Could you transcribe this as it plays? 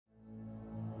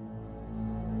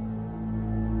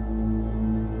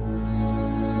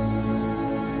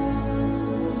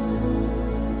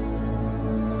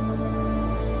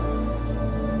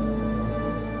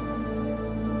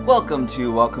Welcome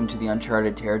to the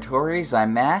Uncharted Territories.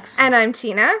 I'm Max. And I'm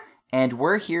Tina. And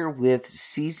we're here with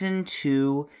Season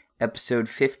 2, Episode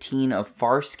 15 of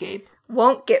Farscape.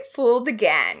 Won't Get Fooled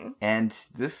Again. And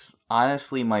this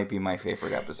honestly might be my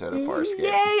favorite episode of Farscape.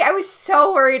 Yay! I was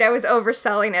so worried I was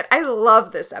overselling it. I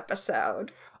love this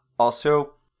episode.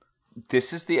 Also,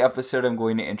 this is the episode I'm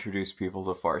going to introduce people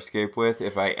to Farscape with.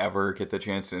 If I ever get the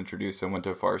chance to introduce someone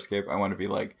to Farscape, I want to be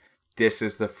like, this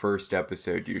is the first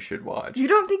episode you should watch. You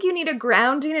don't think you need a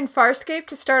grounding in Farscape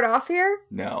to start off here?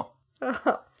 No.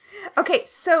 Oh. Okay,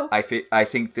 so... I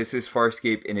think this is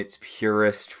Farscape in its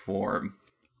purest form.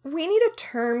 We need a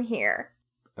term here.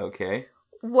 Okay.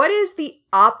 What is the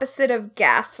opposite of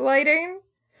gaslighting?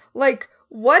 Like,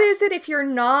 what is it if you're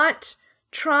not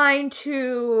trying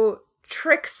to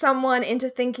trick someone into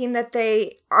thinking that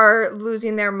they are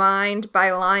losing their mind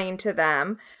by lying to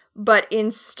them, but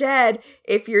instead,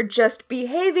 if you're just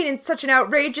behaving in such an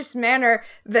outrageous manner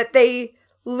that they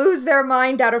lose their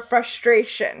mind out of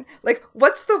frustration? Like,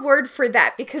 what's the word for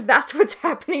that? Because that's what's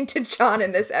happening to John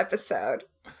in this episode.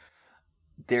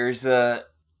 There was a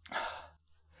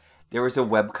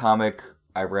webcomic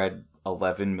I read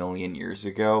 11 million years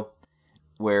ago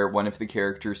where one of the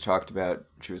characters talked about,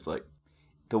 she was like,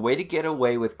 the way to get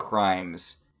away with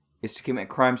crimes is to commit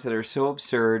crimes that are so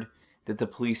absurd that the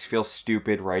police feel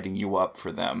stupid writing you up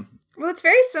for them. Well, it's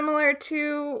very similar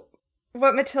to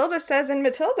what Matilda says in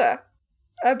Matilda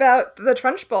about the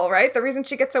Trunchbull, right? The reason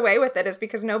she gets away with it is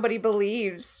because nobody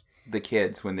believes the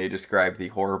kids when they describe the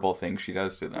horrible things she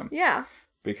does to them. Yeah.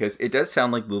 Because it does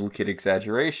sound like little kid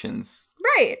exaggerations.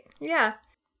 Right, yeah.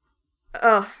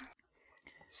 Ugh.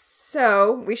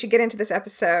 So, we should get into this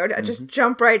episode. Just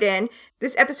jump right in.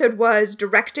 This episode was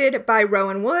directed by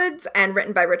Rowan Woods and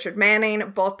written by Richard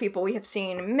Manning, both people we have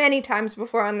seen many times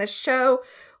before on this show,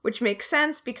 which makes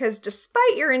sense because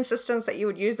despite your insistence that you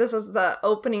would use this as the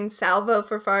opening salvo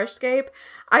for Farscape,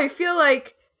 I feel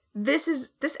like this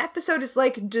episode is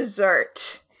like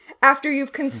dessert after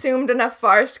you've consumed enough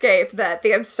Farscape that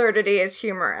the absurdity is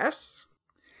humorous.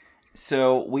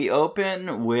 So, we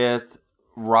open with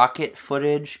rocket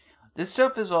footage. This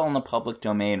stuff is all in the public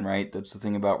domain, right? That's the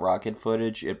thing about rocket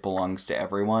footage. It belongs to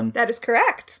everyone. That is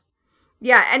correct.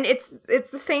 Yeah, and it's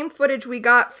the same footage we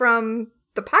got from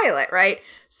the pilot, right?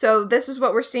 So this is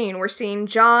what we're seeing. We're seeing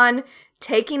John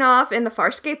taking off in the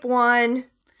Farscape 1.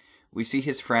 We see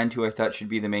his friend, who I thought should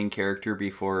be the main character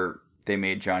before they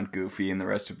made John goofy in the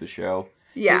rest of the show.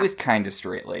 Yeah. He was kind of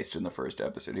straight-laced in the first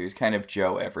episode. He was kind of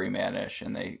Joe Everyman-ish,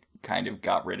 and they kind of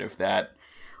got rid of that.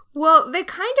 Well, they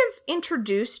kind of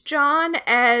introduced John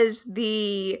as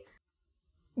the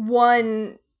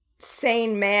one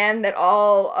sane man that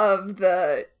all of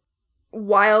the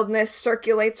wildness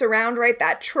circulates around, right?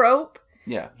 That trope.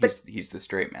 Yeah, he's the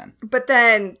straight man. But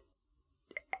then,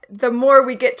 the more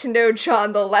we get to know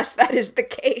John, the less that is the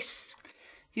case.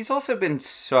 He's also been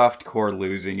softcore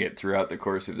losing it throughout the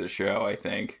course of the show, I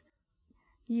think.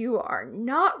 You are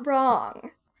not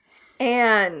wrong.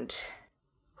 And...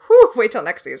 whew, wait till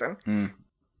next season.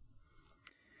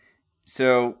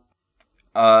 So,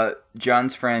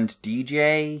 John's friend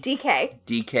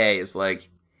DK is like,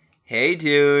 hey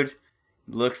dude,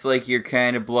 looks like you're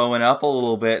kind of blowing up a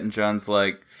little bit. And John's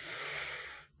like,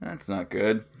 that's not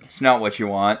good. It's not what you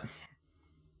want.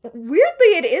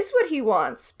 Weirdly, it is what he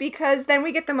wants, because then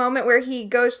we get the moment where he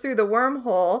goes through the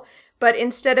wormhole, but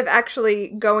instead of actually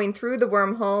going through the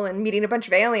wormhole and meeting a bunch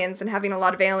of aliens and having a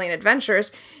lot of alien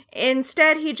adventures,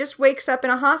 instead he just wakes up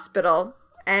in a hospital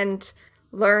and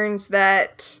learns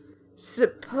that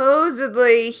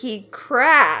supposedly he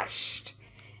crashed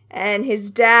and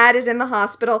his dad is in the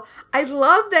hospital. I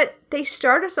love that they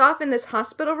start us off in this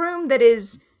hospital room that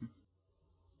is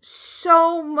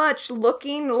so much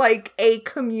looking like a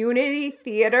community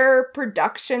theater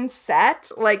production set.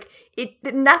 Like,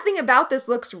 nothing about this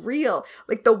looks real.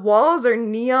 Like, the walls are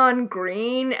neon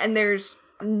green and there's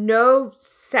no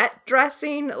set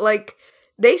dressing. Like,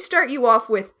 they start you off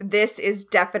with, this is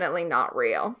definitely not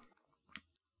real.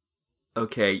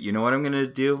 Okay, you know what I'm gonna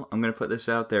do? I'm gonna put this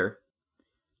out there.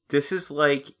 This is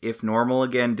like if Normal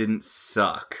Again didn't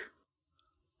suck.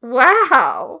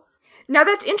 Wow. Now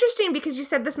that's interesting because you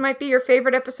said this might be your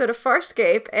favorite episode of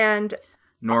Farscape, and...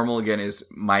 Normal Again is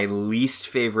my least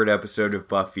favorite episode of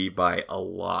Buffy by a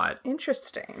lot.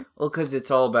 Interesting. Well, because it's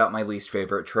all about my least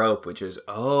favorite trope, which is,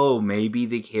 oh, maybe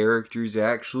the character's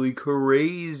actually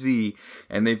crazy,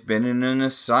 and they've been in an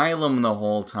asylum the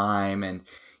whole time, and,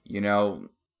 you know,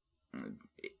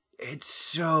 it's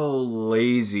so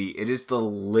lazy. It is the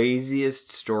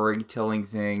laziest storytelling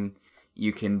thing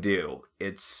you can do.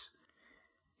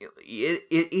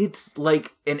 it's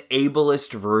like an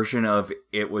ableist version of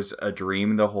it was a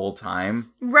dream the whole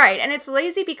time. Right, and it's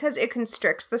lazy because it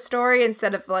constricts the story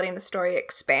instead of letting the story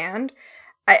expand.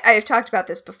 I've talked about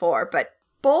this before, but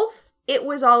both it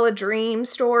was all a dream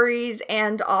stories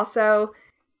and also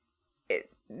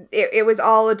it was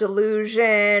all a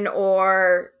delusion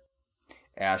or...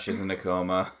 Ash is in a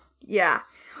coma. Yeah.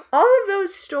 All of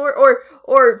those stories,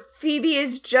 or Phoebe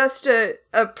is just a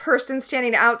person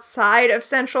standing outside of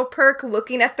Central Perk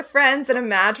looking at the friends and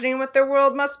imagining what their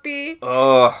world must be.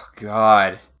 Oh,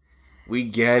 God. We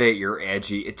get it, you're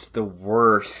edgy. It's the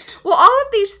worst. Well, all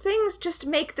of these things just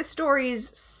make the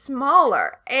stories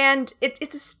smaller, and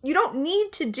you don't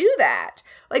need to do that.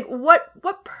 Like,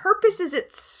 what purpose is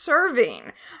it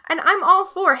serving? And I'm all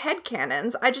for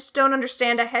headcanons. I just don't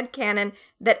understand a headcanon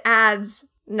that adds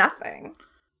nothing.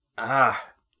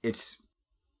 It's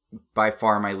by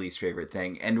far my least favorite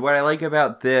thing. And what I like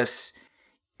about this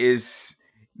is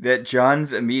that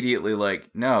John's immediately like,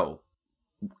 no.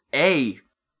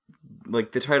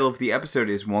 Like the title of the episode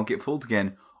is Won't Get Fooled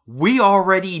Again. We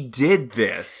already did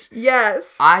this.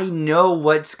 Yes. I know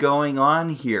what's going on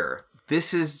here.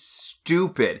 This is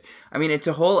stupid. I mean, it's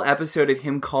a whole episode of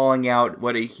him calling out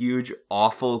what a huge,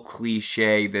 awful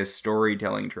cliche this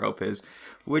storytelling trope is.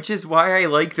 Which is why I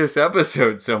like this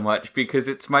episode so much, because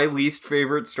it's my least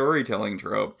favorite storytelling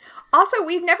trope. Also,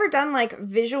 we've never done, like,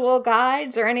 visual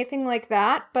guides or anything like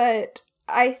that, but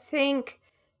I think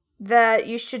that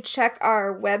you should check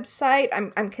our website.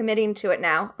 I'm committing to it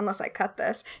now, unless I cut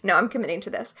this. No, I'm committing to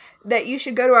this. That you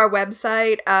should go to our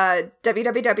website,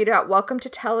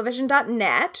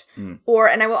 www.welcometotelevision.net, and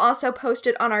I will also post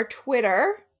it on our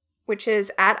Twitter, which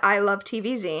is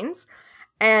 @ILoveTVZines,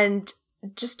 and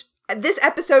just... This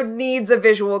episode needs a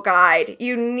visual guide.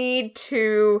 You need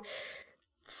to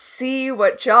see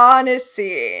what John is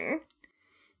seeing.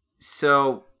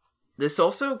 So, this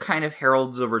also kind of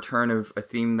heralds a return of a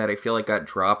theme that I feel like got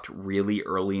dropped really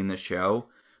early in the show,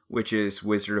 which is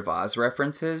Wizard of Oz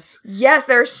references. Yes,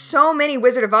 there are so many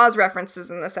Wizard of Oz references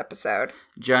in this episode.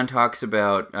 John talks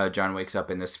about, John wakes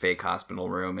up in this fake hospital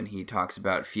room, and he talks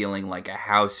about feeling like a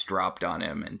house dropped on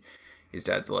him, and his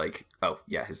dad's like, oh,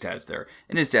 yeah, his dad's there.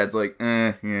 And his dad's like,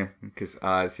 yeah, because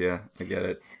Oz, yeah, I get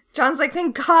it. John's like,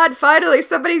 thank God, finally,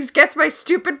 somebody gets my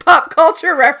stupid pop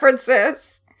culture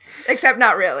references. Except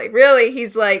not really. Really,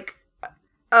 he's like,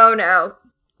 oh no,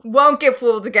 won't get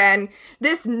fooled again.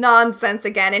 This nonsense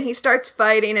again. And he starts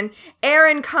fighting, and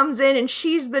Erin comes in, and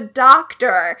she's the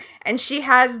doctor. And she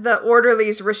has the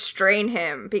orderlies restrain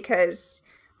him, because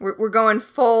we're going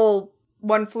full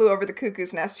One Flew Over the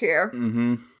Cuckoo's Nest here.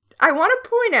 Mm-hmm. I want to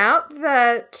point out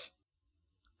that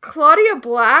Claudia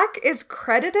Black is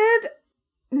credited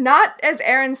not as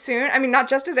Erin Soon, I mean, not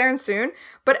just as Erin Soon,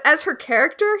 but as her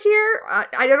character here.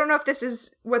 I don't know if this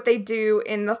is what they do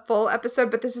in the full episode,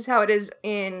 but this is how it is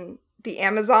in the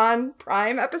Amazon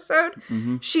Prime episode.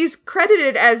 Mm-hmm. She's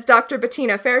credited as Dr.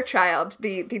 Bettina Fairchild,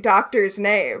 the doctor's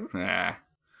name.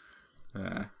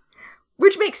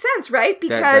 Which makes sense, right?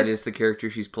 Because that is the character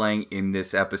she's playing in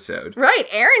this episode. Right.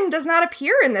 Erin does not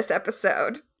appear in this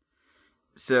episode.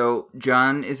 So,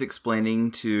 John is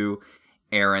explaining to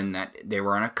Erin that they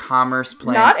were on a commerce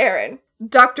planet. Not Erin.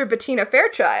 Dr. Bettina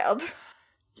Fairchild.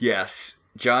 Yes.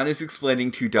 John is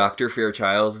explaining to Dr.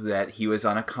 Fairchild that he was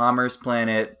on a commerce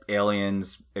planet,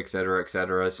 aliens,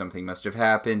 etc., something must have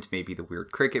happened. Maybe the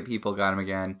weird cricket people got him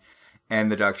again.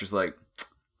 And the doctor's like,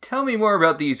 tell me more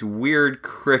about these weird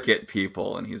cricket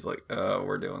people. And he's like, oh,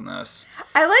 we're doing this.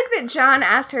 I like that John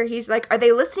asked her, he's like, are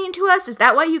they listening to us? Is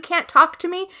that why you can't talk to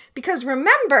me? Because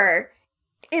remember,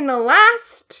 in the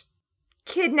last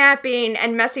kidnapping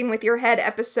and messing with your head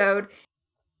episode,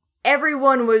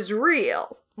 everyone was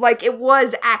real. Like, it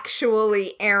was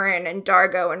actually Erin and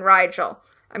Dargo and Rigel.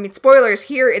 I mean, spoilers,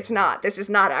 here it's not. This is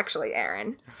not actually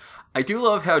Erin. I do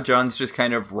love how John's just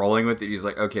kind of rolling with it. He's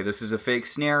like, okay, this is a fake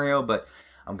scenario, but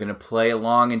I'm going to play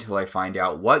along until I find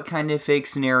out what kind of fake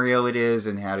scenario it is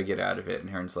and how to get out of it. And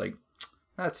Erin's like,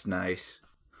 that's nice.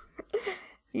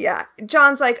 Yeah.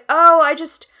 John's like, oh,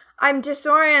 I'm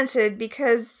disoriented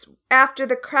because after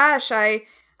the crash, I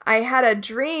had a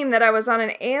dream that I was on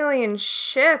an alien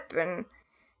ship and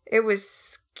it was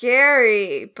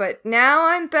scary, but now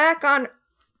I'm back on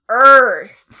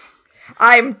Earth.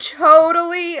 I'm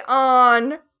totally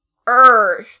on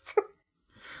Earth.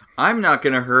 I'm not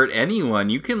going to hurt anyone.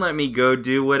 You can let me go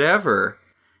do whatever.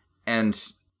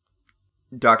 And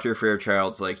Dr.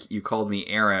 Fairchild's like, you called me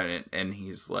Erin. And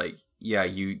he's like, yeah,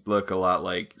 you look a lot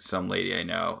like some lady I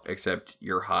know, except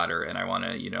you're hotter. And I want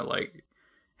to,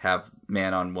 have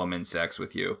man-on-woman sex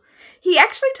with you. He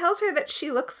actually tells her that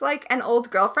she looks like an old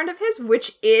girlfriend of his,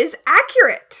 which is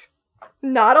accurate.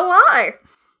 Not a lie.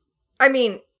 I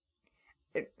mean,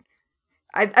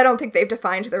 I don't think they've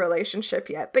defined the relationship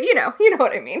yet, but you know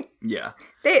what I mean. Yeah.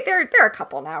 They're a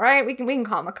couple now, right? We can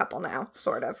call them a couple now,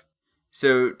 sort of.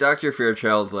 So Dr.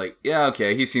 Fairchild's like, yeah,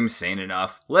 okay, he seems sane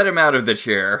enough. Let him out of the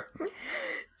chair.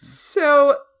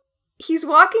 So he's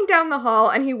walking down the hall,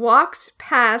 and he walks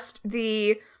past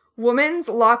the woman's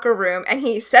locker room, and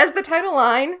he says the title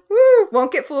line, woo,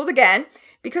 won't get fooled again,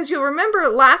 because you'll remember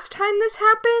last time this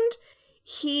happened,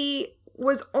 he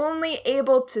was only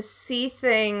able to see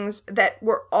things that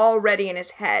were already in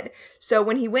his head. So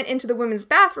when he went into the women's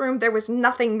bathroom, there was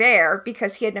nothing there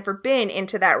because he had never been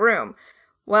into that room.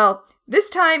 Well, this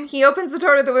time he opens the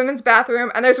door to the women's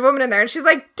bathroom, and there's a woman in there, and she's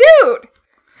like, dude,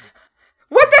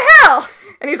 what the hell?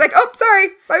 And he's like, oh, sorry,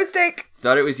 my mistake.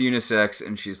 Thought it was unisex,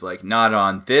 and she's like, not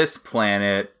on this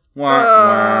planet. Wah,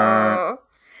 wah.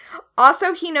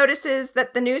 Also, he notices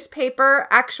that the newspaper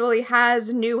actually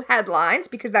has new headlines,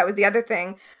 because that was the other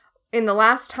thing. In the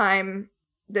last time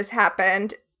this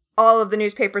happened, all of the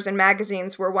newspapers and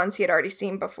magazines were ones he had already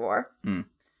seen before.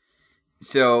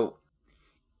 So,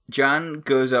 John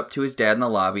goes up to his dad in the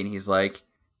lobby, and he's like,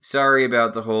 sorry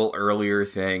about the whole earlier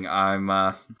thing.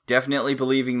 I'm definitely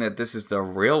believing that this is the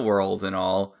real world and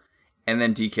all. And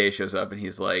then DK shows up, and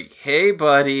he's like, hey,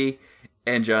 buddy.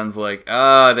 And John's like,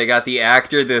 oh, they got the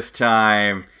actor this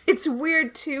time. It's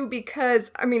weird, too,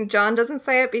 because, I mean, John doesn't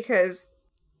say it because,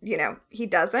 he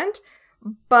doesn't.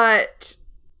 But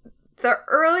the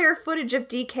earlier footage of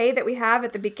DK that we have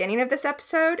at the beginning of this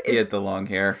episode is... He had the long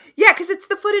hair. Yeah, because it's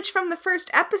the footage from the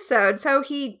first episode. So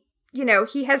he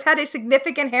has had a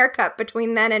significant haircut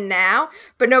between then and now.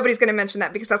 But nobody's going to mention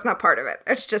that because that's not part of it.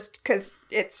 It's just because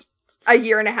it's a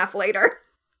year and a half later.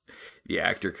 The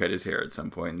actor cut his hair at some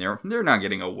point, and they're not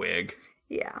getting a wig.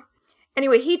 Yeah.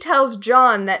 Anyway, he tells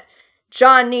John that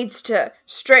John needs to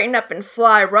straighten up and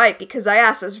fly right because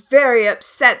Ayasa's very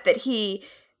upset that he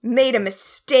made a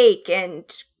mistake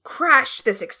and crashed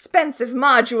this expensive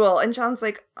module. And John's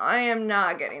like, I am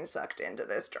not getting sucked into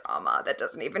this drama that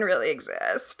doesn't even really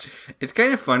exist. It's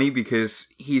kind of funny because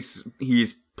he's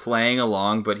playing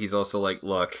along, but he's also like,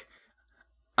 look,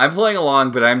 I'm playing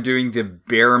along, but I'm doing the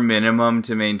bare minimum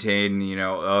to maintain,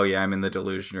 oh yeah, I'm in the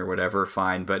delusion or whatever,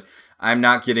 fine, but I'm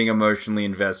not getting emotionally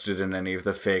invested in any of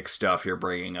the fake stuff you're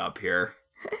bringing up here.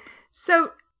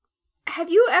 So,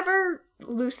 have you ever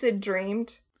lucid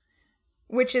dreamed?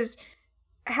 Which is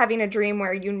having a dream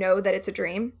where you know that it's a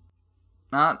dream?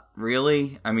 Not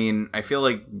really. I mean, I feel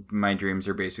like my dreams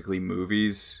are basically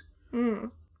movies.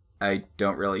 I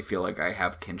don't really feel like I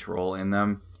have control in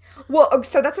them. Well,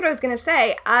 so that's what I was going to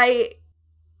say.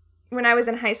 When I was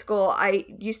in high school, I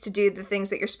used to do the things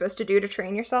that you're supposed to do to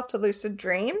train yourself to lucid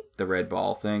dream. The red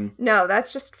ball thing? No,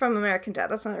 that's just from American Dad.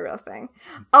 That's not a real thing.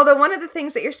 Although one of the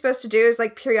things that you're supposed to do is,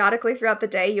 like, periodically throughout the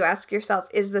day, you ask yourself,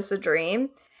 is this a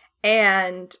dream?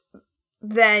 And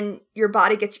then your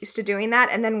body gets used to doing that.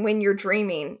 And then when you're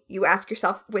dreaming, you ask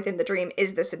yourself within the dream,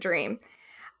 is this a dream?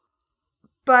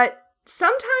 But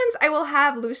sometimes I will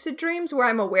have lucid dreams where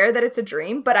I'm aware that it's a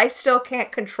dream, but I still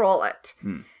can't control it.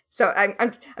 So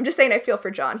I'm just saying I feel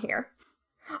for John here.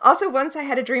 Also, once I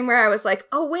had a dream where I was like,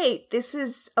 oh wait, this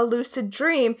is a lucid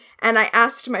dream. And I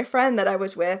asked my friend that I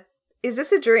was with, is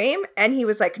this a dream? And he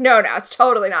was like, no, it's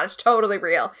totally not. It's totally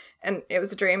real. And it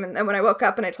was a dream. And then when I woke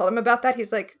up and I told him about that,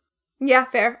 he's like, yeah,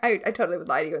 fair. I totally would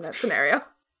lie to you in that scenario.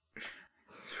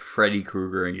 It's Freddy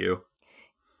Krueger-ing you.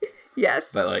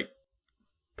 Yes. But like,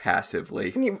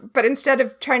 passively. But instead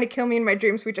of trying to kill me in my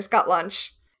dreams, we just got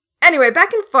lunch. Anyway,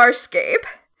 back in Farscape,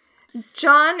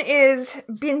 John is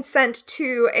being sent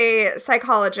to a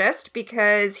psychologist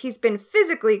because he's been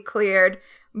physically cleared,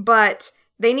 but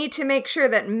they need to make sure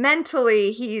that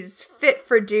mentally he's fit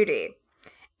for duty.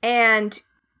 And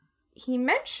he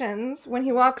mentions when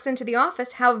he walks into the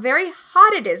office how very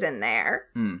hot it is in there.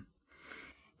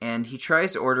 And he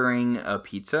tries ordering a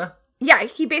pizza. Yeah,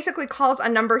 he basically calls a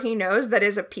number he knows that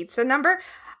is a pizza number.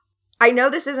 I know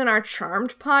this isn't our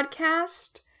Charmed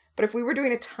podcast, but if we were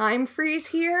doing a time freeze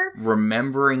here...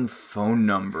 Remembering phone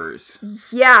numbers.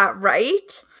 Yeah,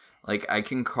 right? Like, I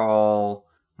can call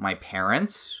my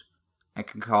parents. I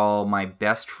can call my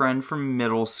best friend from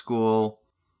middle school.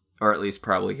 Or at least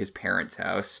probably his parents'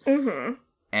 house.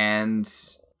 And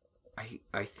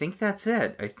I think that's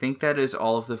it. I think that is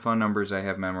all of the phone numbers I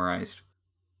have memorized.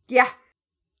 Yeah.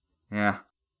 Yeah.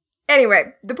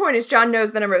 Anyway, the point is John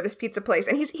knows the number of this pizza place,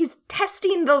 and he's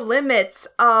testing the limits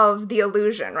of the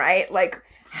illusion, right? Like,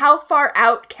 how far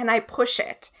out can I push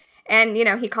it? And,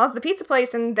 he calls the pizza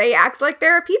place, and they act like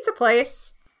they're a pizza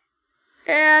place.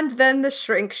 And then the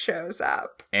shrink shows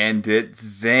up. And it's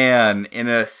Zan in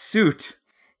a suit.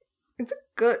 It's a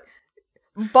good...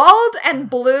 Bald and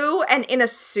blue and in a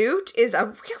suit is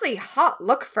a really hot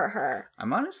look for her.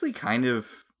 I'm honestly kind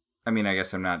of... I mean, I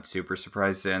guess I'm not super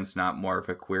surprised Zan's not more of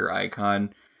a queer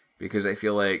icon, because I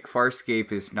feel like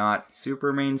Farscape is not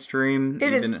super mainstream.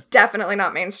 It is definitely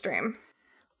not mainstream.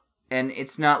 And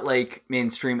it's not, like,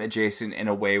 mainstream adjacent in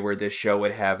a way where this show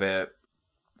would have a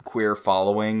queer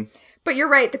following. But you're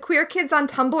right, the queer kids on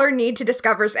Tumblr need to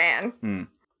discover Zan.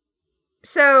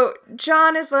 So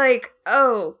John is like,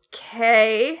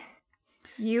 okay,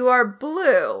 you are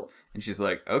blue. And she's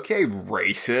like, okay,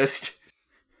 racist.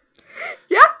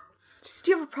 Yeah. Just,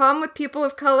 do you have a problem with people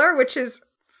of color? Which is...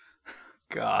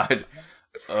 God.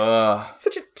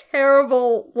 Such a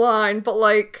terrible line, but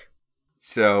like...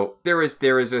 So, there was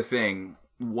a thing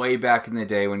way back in the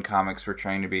day when comics were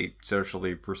trying to be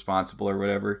socially responsible or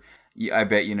whatever. I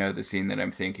bet you know the scene that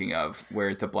I'm thinking of,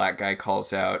 where the black guy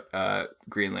calls out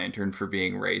Green Lantern for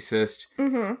being racist.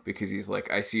 Mm-hmm. Because he's like,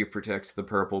 I see you protect the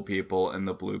purple people and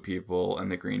the blue people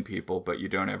and the green people, but you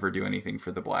don't ever do anything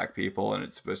for the black people. And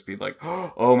it's supposed to be like,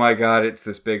 oh my god, it's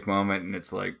this big moment. And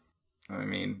it's like, I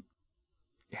mean,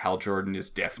 Hal Jordan is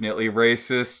definitely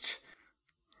racist.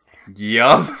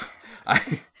 Yup.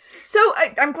 So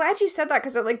I'm glad you said that,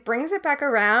 because it like brings it back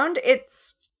around.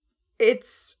 It's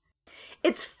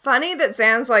funny that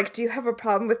Zan's like, do you have a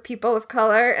problem with people of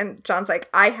color? And John's like,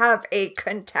 I have a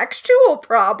contextual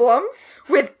problem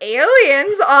with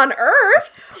aliens on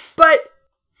Earth. But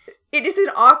it is an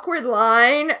awkward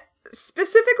line,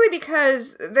 specifically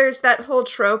because there's that whole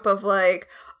trope of like,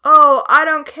 oh, I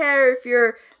don't care if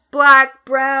you're black,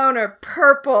 brown, or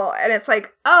purple. And it's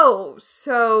like, oh,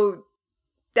 so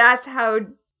that's how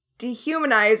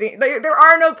dehumanizing. There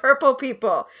are no purple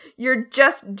people. You're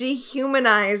just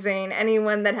dehumanizing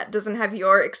anyone that doesn't have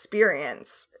your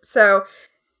experience. So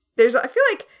I feel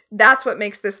like that's what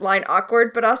makes this line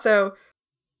awkward, but also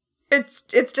it's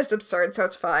just absurd, so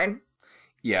it's fine.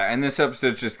 Yeah, and this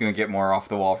episode's just gonna get more off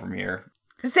the wall from here.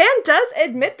 Zan does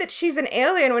admit that she's an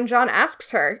alien when John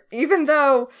asks her, even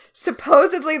though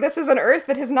supposedly this is an Earth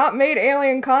that has not made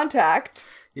alien contact.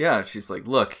 Yeah, she's like,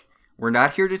 look, we're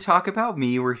not here to talk about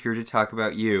me, we're here to talk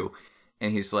about you.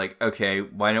 And he's like, okay,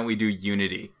 why don't we do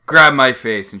Unity? Grab my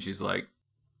face. And she's like,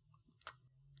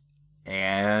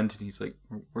 and he's like,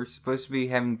 we're supposed to be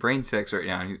having brain sex right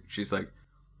now. And she's like,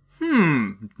 let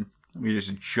me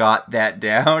just jot that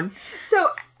down. So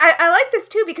I like this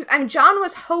too, because John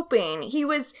was hoping, he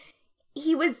was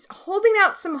holding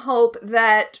out some hope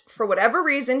that for whatever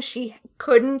reason she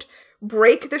couldn't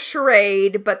break the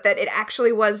charade, but that it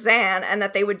actually was Zan, and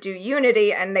that they would do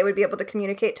Unity and they would be able to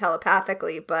communicate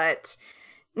telepathically. But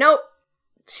nope,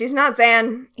 she's not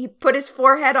Zan. He put his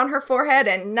forehead on her forehead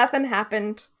and nothing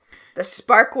happened. The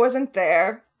spark wasn't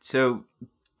there. So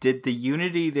did the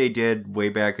Unity they did way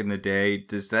back in the day,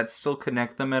 does that still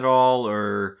connect them at all,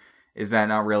 or is that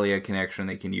not really a connection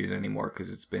they can use anymore because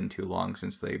it's been too long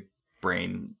since they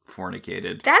brain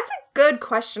fornicated? That's a good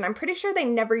question. I'm pretty sure they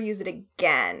never use it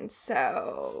again,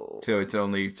 so it's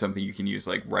only something you can use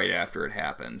like right after it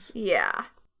happens. Yeah.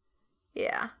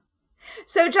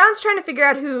 So John's trying to figure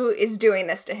out who is doing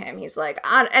this to him. He's like,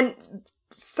 and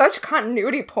such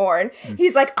continuity porn.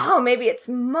 He's like, oh, maybe it's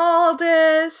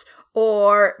Maldus,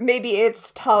 or maybe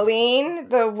it's Talene,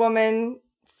 the woman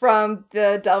from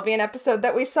the Delvian episode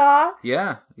that we saw.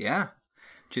 Yeah.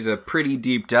 Which is a pretty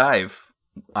deep dive,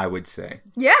 I would say.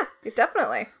 Yeah,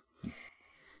 definitely.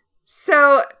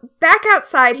 So, back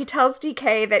outside, he tells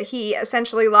DK that he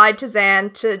essentially lied to Zan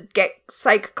to get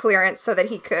psych clearance so that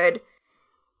he could,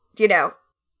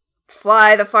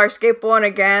 fly the Farscape 1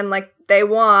 again like they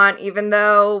want, even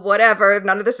though, whatever,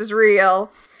 none of this is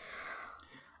real.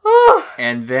 Oh.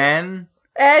 And then,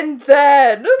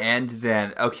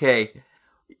 okay,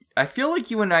 I feel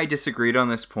like you and I disagreed on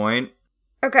this point.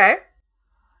 Okay.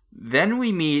 Then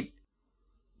we meet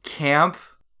Camp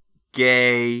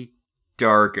Gay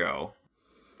Dargo.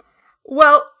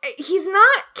 Well, he's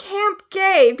not Camp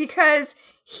Gay because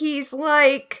he's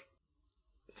like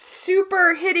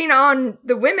super hitting on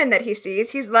the women that he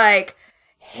sees. He's like,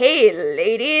 hey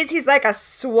ladies, he's like a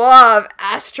suave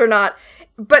astronaut.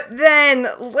 But then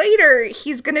later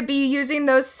he's going to be using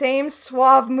those same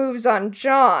suave moves on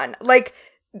John. Like,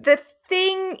 the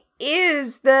thing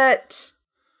is that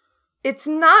it's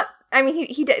not, I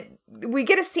mean, we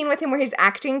get a scene with him where he's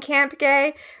acting Camp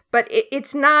Gay, but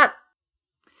it's not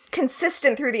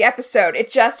consistent through the episode.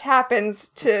 It just happens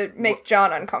to make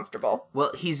John uncomfortable.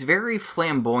 Well, he's very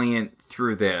flamboyant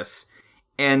through this,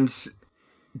 and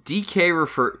DK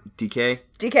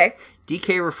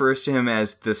refers to him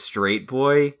as the straight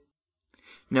boy,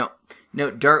 No,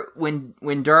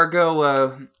 when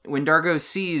Dargo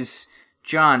sees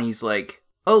John, he's like,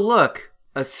 "Oh look,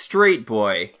 a straight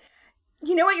boy."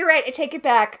 You know what? You're right. I take it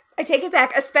back,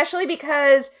 especially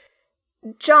because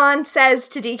John says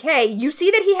to DK, "You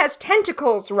see that he has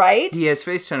tentacles, right?" He has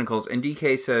face tentacles, and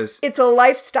DK says, "It's a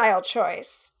lifestyle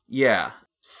choice." "Yeah."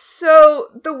 So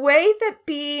the way that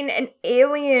being an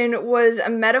alien was a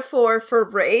metaphor for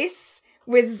race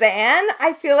with Zan,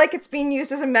 I feel like it's being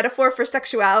used as a metaphor for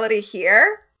sexuality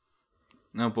here.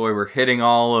 Oh boy, we're hitting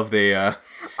all of the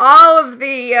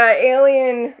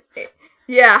alien.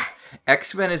 Yeah.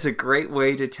 X-Men is a great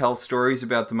way to tell stories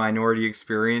about the minority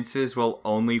experiences while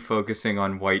only focusing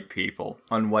on white people,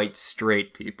 on white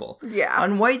straight people. Yeah.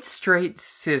 On white straight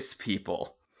cis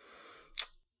people.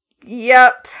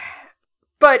 Yep.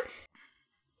 But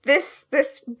this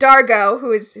Dargo,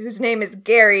 whose name is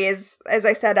Gary, is, as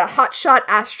I said, a hotshot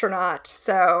astronaut.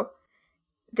 So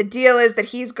the deal is that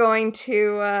he's going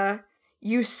to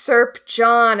usurp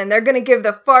John, and they're going to give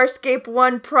the Farscape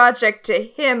 1 project to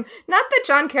him. Not that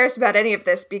John cares about any of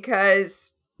this,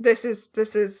 because this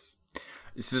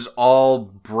is all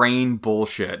brain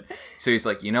bullshit. So he's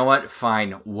like, you know what?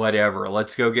 Fine, whatever.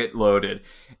 Let's go get loaded.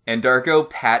 And Dargo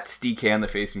pats DK on the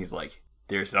face, and he's like,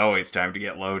 there's always time to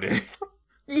get loaded.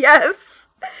 Yes.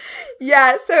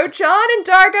 Yeah, so John and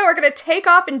Dargo are going to take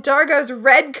off in Dargo's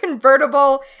red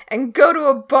convertible and go to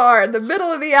a bar in the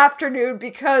middle of the afternoon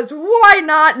because why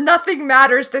not? Nothing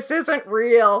matters. This isn't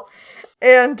real.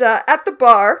 And at the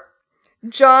bar,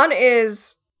 John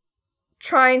is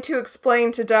trying to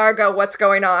explain to Dargo what's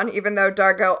going on, even though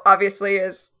Dargo obviously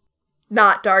is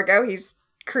not Dargo. He's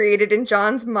created in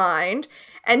John's mind.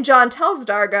 And John tells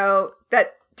Dargo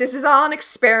that this is all an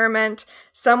experiment.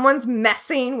 Someone's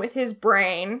messing with his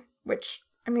brain, which,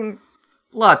 I mean...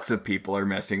 Lots of people are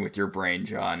messing with your brain,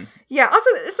 John. Yeah, also,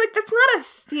 it's like, that's not a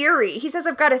theory. He says,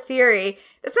 I've got a theory.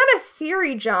 It's not a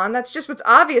theory, John. That's just what's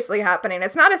obviously happening.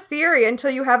 It's not a theory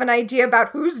until you have an idea about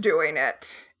who's doing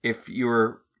it. If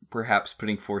you're perhaps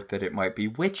putting forth that it might be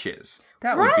witches.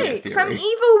 That would be a theory. Some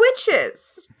evil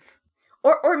witches.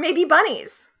 Or maybe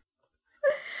bunnies.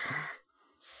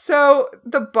 So,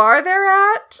 the bar they're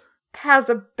at has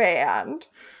a band.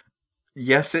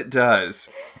 Yes, it does.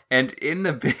 And in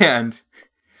the band...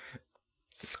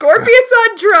 Scorpius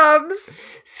on drums.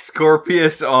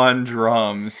 Scorpius on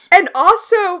drums. And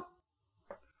also...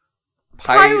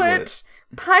 Pilot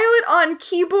on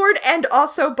keyboard and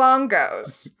also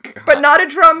bongos. God. But not a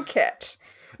drum kit.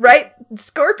 Right?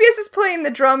 Scorpius is playing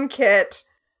the drum kit.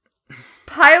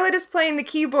 Pilot is playing the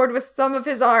keyboard with some of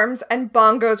his arms and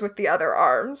bongos with the other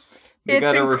arms.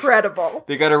 It's incredible.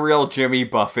 They got a real Jimmy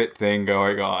Buffett thing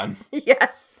going on.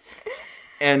 Yes.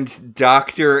 And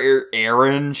Dr.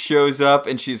 Aaron shows up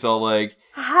and she's all like,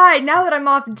 hi, now that I'm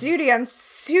off duty, I'm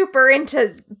super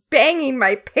into banging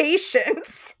my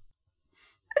patients.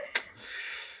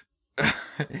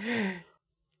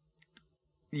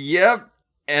 Yep.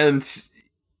 And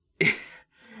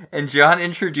John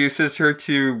introduces her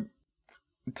to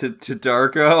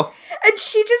Dargo. And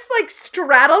she just, like,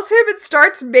 straddles him and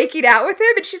starts making out with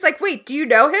him. And she's like, wait, do you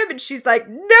know him? And she's like,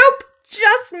 nope,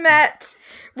 just met.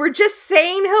 We're just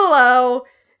saying hello.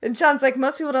 And John's like,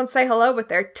 most people don't say hello with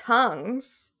their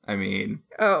tongues. I mean...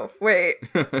 Oh, wait.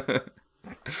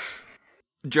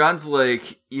 John's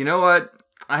like, you know what?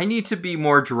 I need to be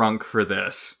more drunk for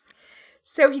this.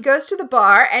 So he goes to the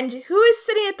bar, and who is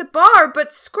sitting at the bar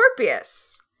but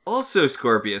Scorpius? Also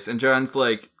Scorpius. And John's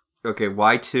like, okay,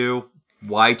 why two?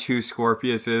 Why two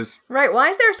Scorpiuses? Right, why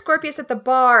is there a Scorpius at the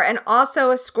bar and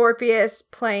also a Scorpius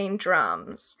playing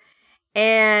drums?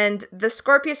 And the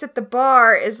Scorpius at the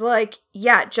bar is like,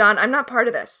 yeah, John, I'm not part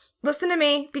of this. Listen to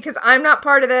me, because I'm not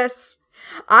part of this.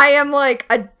 I am like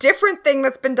a different thing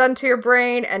that's been done to your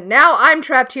brain, and now I'm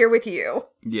trapped here with you.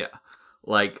 Yeah.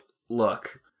 Like,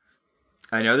 look.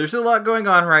 I know there's a lot going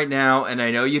on right now, and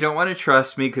I know you don't want to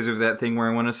trust me because of that thing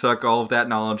where I want to suck all of that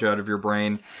knowledge out of your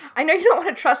brain. I know you don't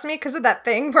want to trust me because of that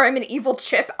thing where I'm an evil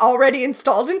chip already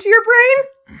installed into your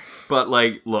brain. But,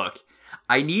 like, look.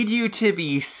 I need you to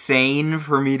be sane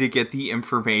for me to get the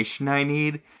information I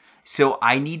need. So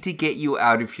I need to get you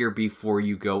out of here before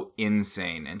you go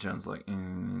insane. And John's like,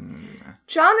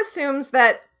 John assumes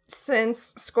that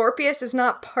since Scorpius is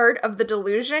not part of the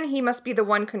delusion, he must be the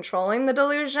one controlling the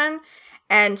delusion.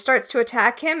 And starts to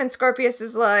attack him, and Scorpius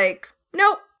is like,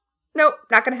 nope,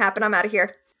 not gonna happen, I'm out of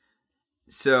here.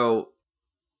 So,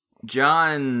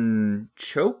 John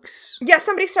chokes? Yeah,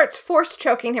 somebody starts force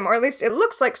choking him, or at least it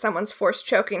looks like someone's force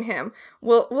choking him.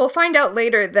 We'll find out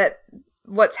later that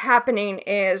what's happening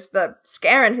is the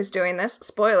Scarran who's doing this,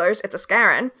 spoilers, it's a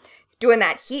Scarran, doing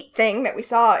that heat thing that we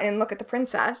saw in Look at the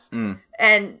Princess.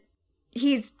 And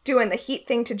he's doing the heat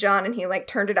thing to John, and he, like,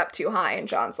 turned it up too high, and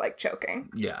John's, like, choking.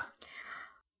 Yeah.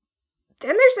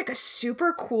 Then there's, like, a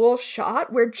super cool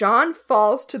shot where John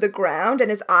falls to the ground and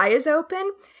his eye is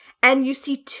open, and you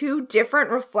see two different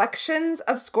reflections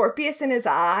of Scorpius in his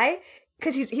eye,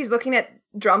 because he's looking at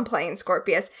drum playing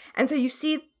Scorpius. And so you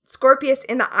see Scorpius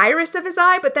in the iris of his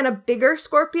eye, but then a bigger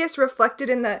Scorpius reflected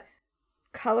in the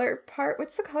color part.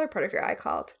 What's the color part of your eye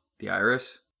called? The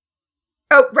iris?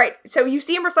 Oh, right. So you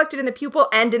see him reflected in the pupil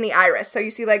and in the iris. So you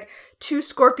see, like, two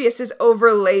Scorpiuses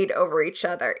overlaid over each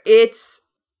other. It's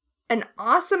an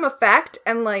awesome effect,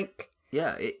 and, like...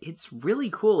 Yeah, it's really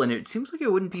cool, and it seems like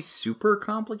it wouldn't be super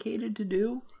complicated to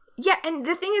do. Yeah, and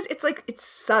the thing is, it's, like, it's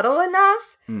subtle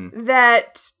enough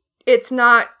that it's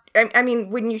not... I mean,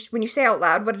 when you say out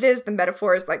loud what it is, the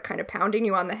metaphor is, like, kind of pounding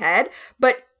you on the head,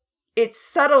 but it's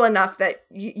subtle enough that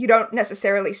you don't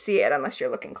necessarily see it unless you're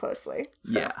looking closely.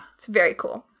 So yeah. It's very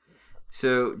cool.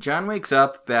 So John wakes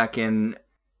up back in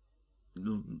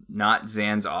not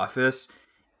Zan's office,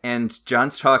 and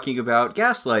John's talking about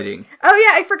gaslighting. Oh,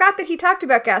 yeah, I forgot that he talked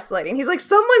about gaslighting. He's like,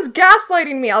 someone's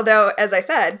gaslighting me, although, as I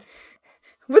said...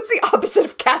 What's the opposite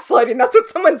of gaslighting? That's what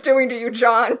someone's doing to you,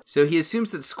 John. So he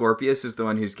assumes that Scorpius is the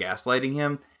one who's gaslighting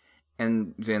him.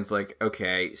 And Zan's like,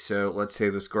 okay, so let's say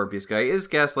the Scorpius guy is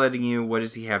gaslighting you. What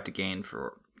does he have to gain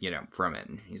from it?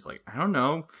 And he's like, I don't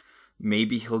know.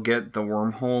 Maybe he'll get the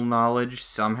wormhole knowledge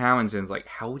somehow. And Zan's like,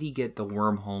 how would he get the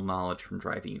wormhole knowledge from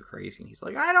driving you crazy? And he's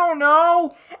like, I don't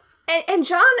know. And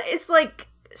John is, like,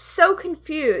 so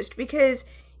confused because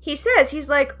he's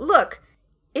like, look,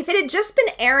 if it had just been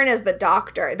Aaron as the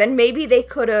doctor, then maybe they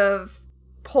could have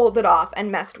pulled it off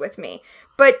and messed with me.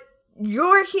 But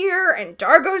you're here, and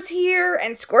Dargo's here,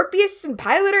 and Scorpius and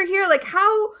Pilot are here. Like,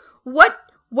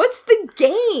 what's the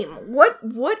game?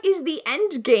 What is the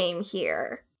end game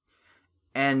here?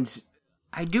 And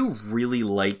I do really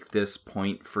like this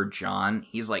point for John.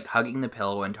 He's, like, hugging the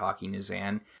pillow and talking to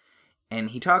Zan.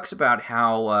 And he talks about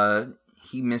how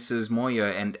he misses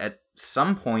Moya, and at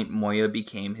some point Moya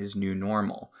became his new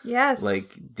normal. Yes. Like,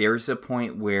 there's a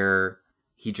point where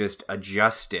he just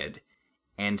adjusted,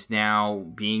 and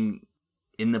now being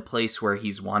in the place where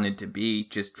he's wanted to be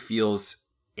just feels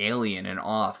alien and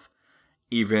off.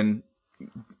 Even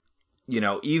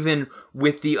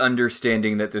with the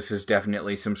understanding that this is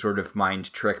definitely some sort of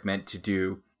mind trick meant to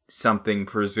do something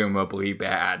presumably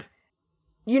bad.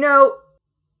 You know,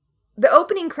 the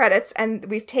opening credits, and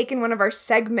we've taken one of our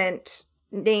segment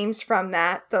names from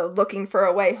that, the Looking for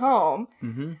a Way Home.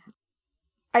 Mm-hmm.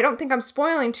 I don't think I'm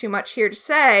spoiling too much here to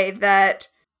say that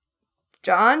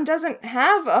John doesn't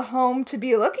have a home to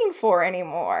be looking for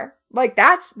anymore. Like,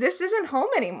 this isn't home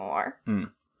anymore.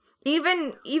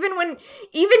 Even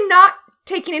not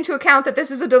taking into account that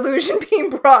this is a delusion being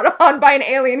brought on by an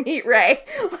alien heat ray.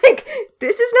 Like,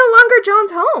 this is no longer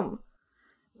John's home.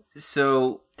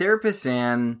 So, Therapist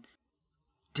Zan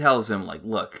tells him, like,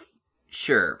 look,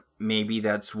 sure, maybe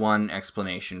that's one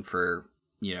explanation for,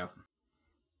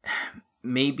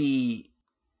 maybe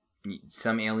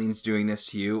some alien's doing this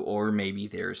to you, or maybe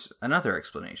there's another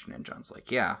explanation. And John's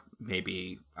like, yeah,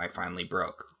 maybe I finally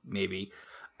broke. Maybe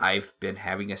I've been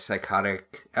having a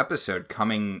psychotic episode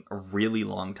coming a really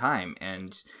long time,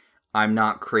 and I'm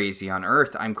not crazy on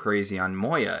Earth, I'm crazy on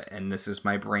Moya, and this is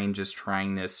my brain just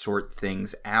trying to sort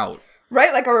things out.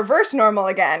 Right, like a reverse normal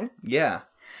again. Yeah.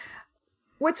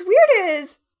 What's weird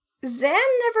is Zan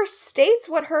never states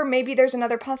what her maybe there's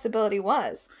another possibility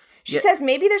was. She says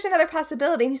maybe there's another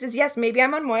possibility, and he says, yes, maybe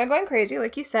I'm on Moya going crazy,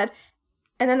 like you said.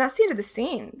 And then that's the end of the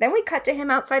scene. Then we cut to him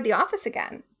outside the office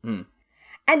again.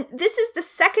 And this is the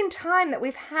second time that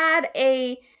we've had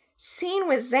a scene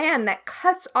with Zan that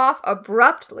cuts off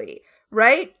abruptly,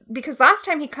 right? Because last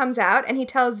time he comes out and he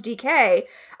tells DK,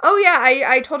 oh yeah,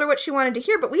 I told her what she wanted to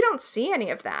hear, but we don't see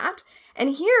any of that.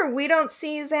 And here we don't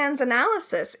see Zan's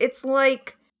analysis. It's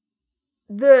like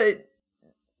the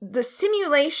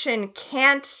simulation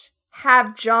can't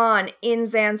have John in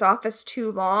Zan's office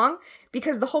too long,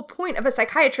 because the whole point of a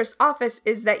psychiatrist's office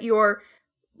is that you're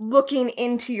looking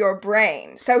into your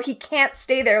brain. So he can't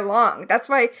stay there long. That's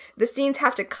why the scenes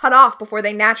have to cut off before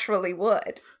they naturally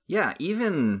would. Yeah,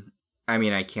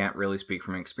 I can't really speak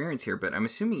from experience here, but I'm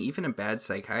assuming even a bad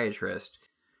psychiatrist,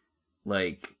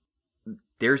 like,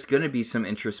 there's going to be some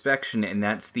introspection, and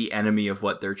that's the enemy of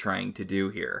what they're trying to do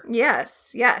here.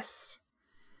 Yes, yes.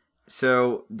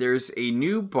 So, there's a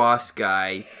new boss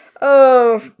guy.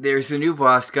 Oh. There's a new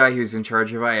boss guy who's in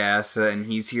charge of IASA, and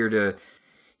he's here to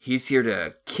he's here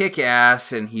to kick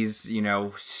ass, and he's,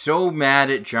 so mad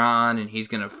at John, and he's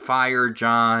gonna fire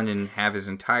John and have his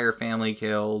entire family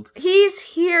killed.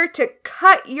 He's here to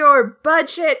cut your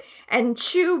budget and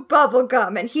chew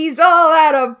bubblegum, and he's all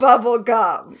out of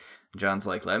bubblegum. John's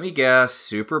like, let me guess,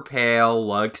 super pale,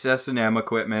 lugs S&M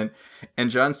equipment. And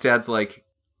John's dad's like,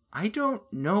 I don't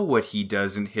know what he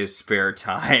does in his spare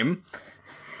time.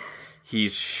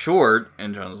 He's short,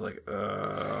 and John's like,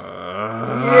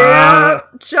 Yeah,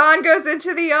 John goes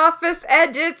into the office,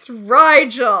 and it's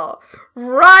Rigel.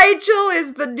 Rigel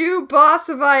is the new boss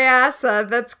of IASA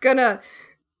that's gonna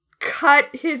cut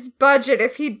his budget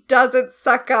if he doesn't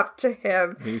suck up to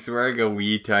him. He's wearing a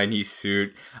wee tiny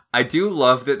suit. I do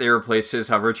love that they replaced his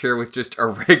hover chair with just a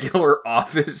regular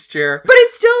office chair. But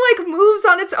it still, moves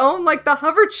on its own like the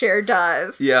hover chair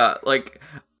does. Yeah,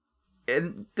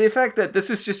 and the fact that this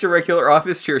is just a regular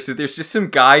office chair, so there's just some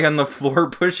guy on the floor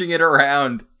pushing it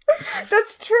around.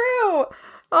 That's true.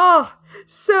 Oh,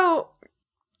 so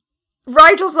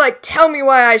Rigel's like, tell me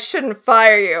why I shouldn't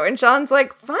fire you. And John's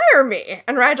like, fire me.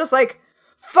 And Rigel's like,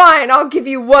 fine, I'll give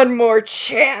you one more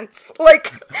chance.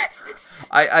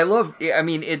 I love,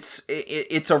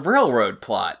 it's a railroad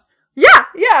plot. Yeah.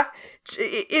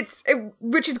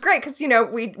 Which is great because,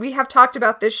 we have talked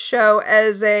about this show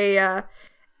as a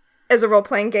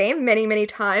role-playing game many, many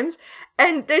times.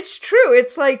 And it's true.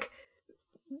 It's like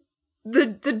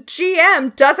the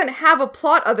GM doesn't have a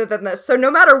plot other than this. So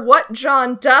no matter what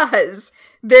John does,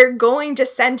 they're going to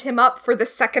send him up for the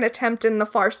second attempt in the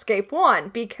Farscape 1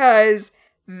 because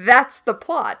that's the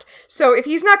plot. So if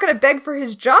he's not going to beg for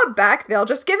his job back, they'll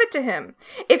just give it to him.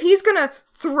 If he's going to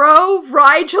throw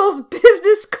Rigel's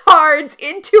business cards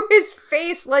into his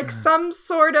face like some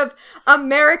sort of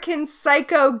American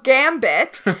Psycho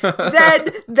gambit,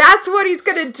 then that's what he's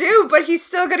gonna do, but he's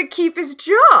still gonna keep his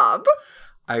job.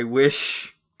 I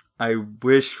wish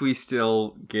we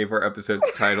still gave our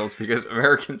episodes titles because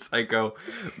American Psycho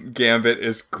Gambit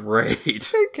is great.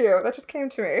 Thank you. That just came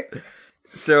to me.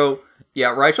 So,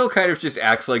 yeah, Rigel kind of just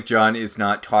acts like John is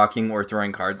not talking or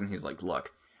throwing cards, and he's like,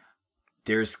 look,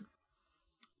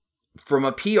 from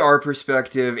a PR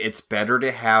perspective, it's better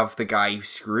to have the guy who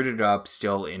screwed it up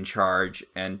still in charge.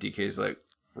 And DK's like,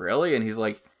 really? And he's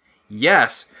like,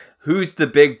 yes, who's the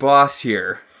big boss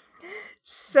here?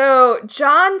 So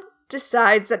John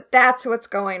decides that that's what's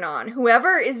going on.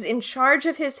 Whoever is in charge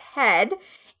of his head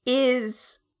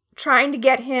is trying to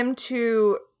get him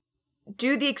to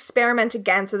do the experiment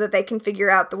again so that they can figure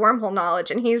out the wormhole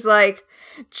knowledge. And he's like,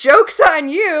 joke's on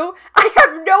you. I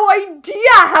have no idea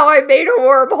how I made a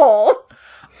wormhole.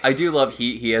 I do love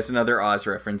he has another Oz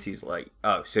reference. He's like,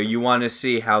 oh, so you want to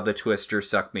see how the Twister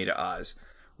sucked me to Oz?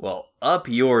 Well, up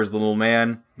yours, little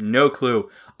man. No clue.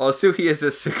 Also, he has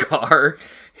a cigar.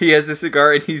 He has a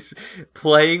cigar and he's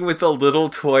playing with a little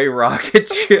toy rocket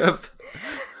ship.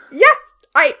 Yeah,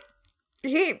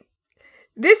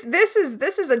 This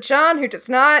is a John who does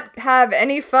not have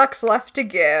any fucks left to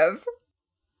give.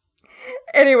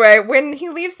 Anyway, when he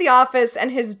leaves the office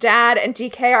and his dad and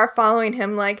DK are following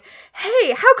him like,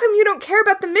 hey, how come you don't care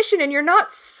about the mission and you're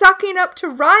not sucking up to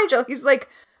Rigel? He's like,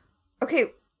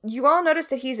 okay, you all notice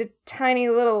that he's a tiny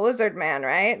little lizard man,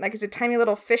 right? Like, he's a tiny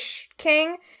little fish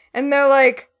king. And they're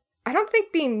like, I don't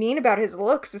think being mean about his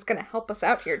looks is going to help us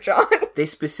out here, John. They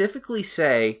specifically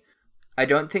say, I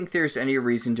don't think there's any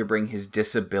reason to bring his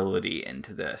disability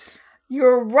into this.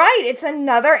 You're right. It's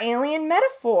another alien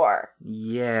metaphor.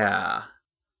 Yeah.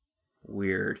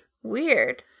 Weird.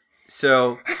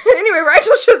 So... Anyway,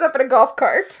 Rigel shows up in a golf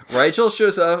cart. Rigel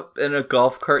shows up in a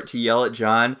golf cart to yell at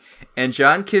John, and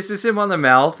John kisses him on the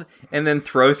mouth and then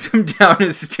throws him down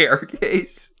a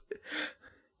staircase.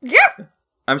 Yeah.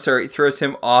 I'm sorry, throws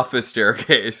him off a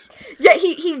staircase. Yeah,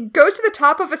 he goes to the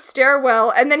top of a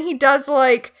stairwell, and then he does,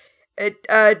 like...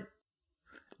 a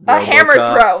hammer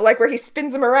throw, like where he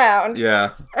spins him around.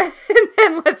 Yeah. And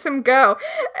then lets him go.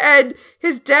 And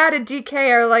his dad and DK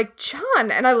are like, John,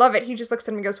 and I love it. He just looks at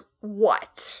him and goes,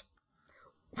 what?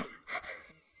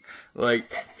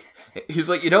 He's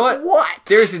like, you know what? What?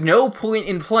 There's no point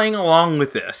in playing along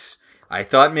with this. I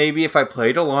thought maybe if I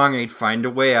played along, I'd find a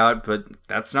way out, but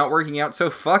that's not working out, so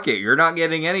fuck it. You're not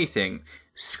getting anything.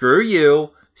 Screw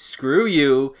you.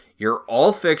 You're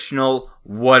all fictional.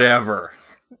 Whatever.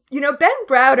 You know, Ben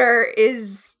Browder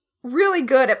is really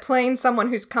good at playing someone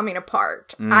who's coming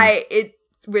apart.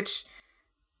 Which,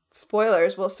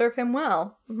 spoilers, will serve him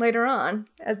well later on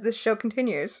as this show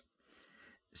continues.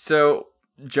 So,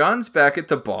 John's back at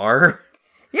the bar.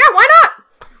 Yeah, why not?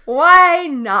 Why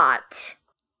not?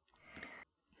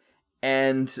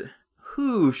 And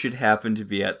who should happen to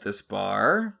be at this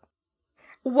bar?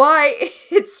 why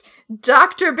it's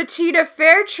Dr. Bettina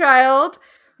Fairchild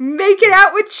making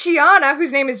out with Chiana,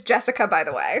 whose name is Jessica, by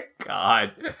the way.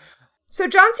 God. So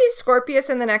John sees Scorpius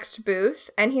in the next booth,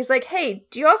 and he's like, hey,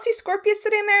 do you all see Scorpius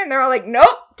sitting there? And they're all like,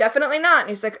 nope, definitely not. And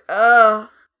he's like, ugh.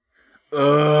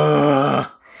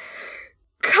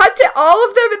 Cut to all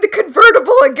of them in the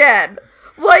convertible again.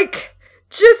 Like,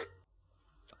 just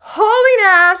hauling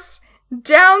ass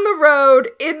down the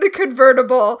road in the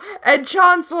convertible. And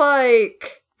John's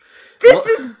like, this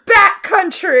is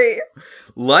backcountry.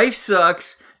 Life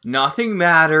sucks. Nothing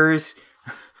matters.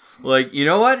 Like, you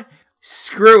know what?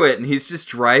 Screw it. And he's just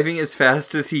driving as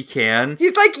fast as he can.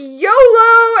 He's like,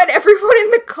 YOLO! And everyone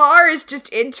in the car is just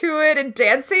into it and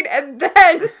dancing. And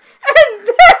then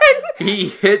he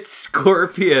hits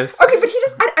Scorpius. Okay, but he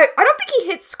just, I don't think he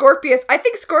hits Scorpius. I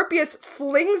think Scorpius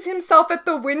flings himself at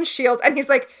the windshield and he's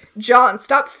like, John,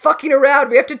 stop fucking around.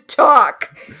 We have to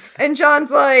talk. And John's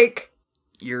like,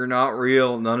 you're not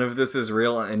real. None of this is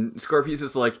real. And Scorpius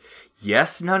is like,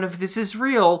 yes, none of this is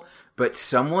real, but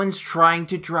someone's trying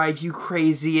to drive you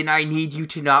crazy and I need you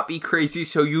to not be crazy,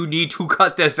 so you need to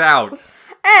cut this out.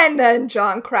 And then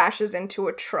John crashes into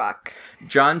a truck.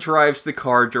 John drives the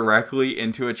car directly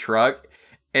into a truck,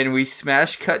 and we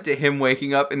smash cut to him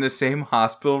waking up in the same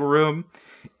hospital room,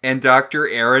 and Dr.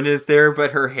 Erin is there,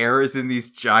 but her hair is in these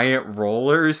giant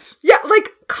rollers. Yeah, like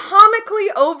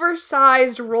comically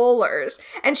oversized rollers.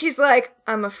 And she's like,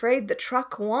 I'm afraid the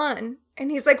truck won. And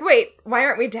he's like, wait, why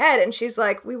aren't we dead? And she's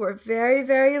like, we were very,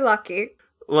 very lucky.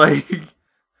 Like...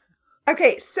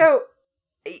 Okay, so...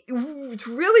 it's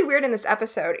really weird in this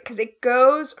episode because it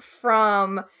goes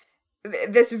from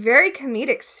this very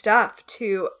comedic stuff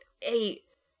to a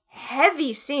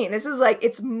heavy scene. This is like,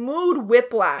 it's mood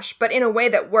whiplash, but in a way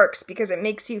that works because it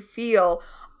makes you feel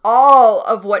all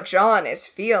of what John is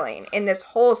feeling in this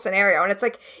whole scenario. And it's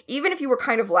like, even if you were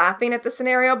kind of laughing at the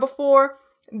scenario before,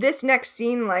 this next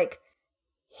scene like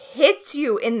hits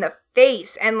you in the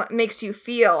face and makes you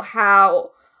feel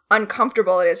how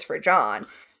uncomfortable it is for John.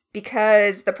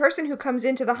 Because the person who comes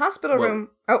into the hospital room...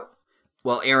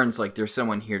 Well, Erin's like, there's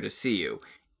someone here to see you.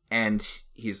 And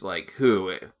he's like,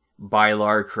 who?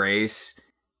 Bylar Crace?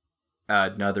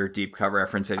 Another deep cut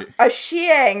reference. A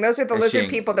Xiang. Those are the lizard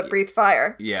people that breathe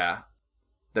fire. Yeah.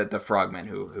 The frogmen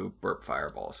who burp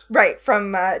fireballs. Right,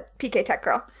 from PK Tech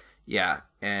Girl. Yeah,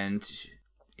 and...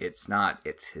 it's not.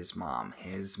 It's his mom.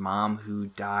 His mom who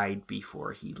died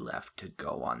before he left to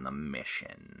go on the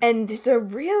mission. And it's a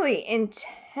really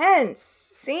intense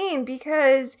scene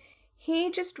because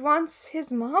he just wants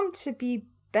his mom to be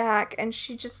back. And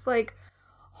she just, like,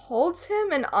 holds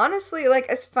him. And honestly, like,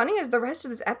 as funny as the rest of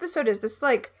this episode is, this,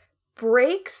 like,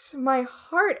 breaks my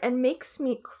heart and makes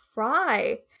me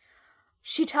cry.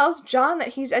 She tells John that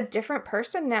he's a different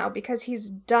person now because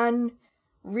he's done...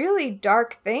 really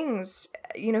dark things.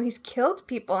 You know, he's killed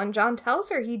people, and John tells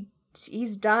her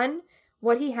he's done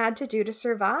what he had to do to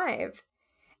survive.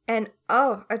 And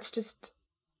it's just,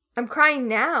 I'm crying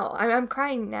now. I'm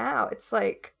crying now. It's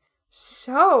like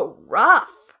so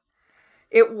rough.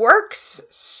 It works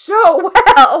so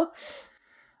well.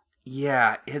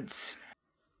 Yeah, it's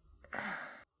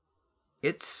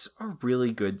a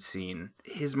really good scene.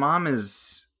 His mom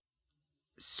is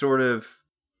sort of,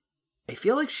 I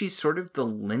feel like she's sort of the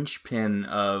linchpin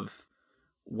of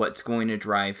what's going to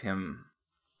drive him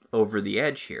over the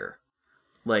edge here.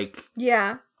 Like,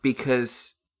 yeah,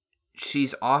 because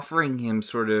she's offering him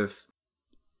sort of,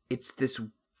 it's this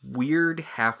weird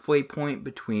halfway point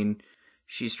between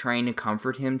she's trying to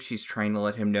comfort him, she's trying to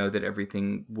let him know that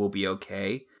everything will be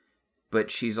okay,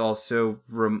 but she's also,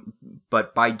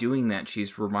 but by doing that,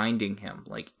 she's reminding him,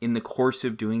 like, in the course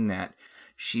of doing that,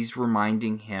 she's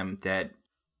reminding him that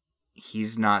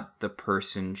he's not the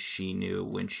person she knew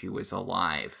when she was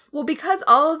alive. Well, because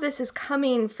all of this is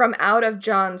coming from out of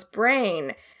John's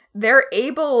brain, they're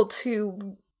able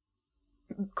to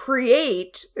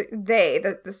create,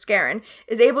 the Scarran,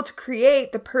 is able to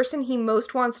create the person he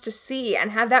most wants to see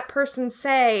and have that person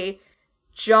say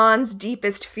John's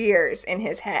deepest fears in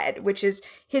his head, which is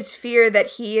his fear that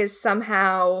he is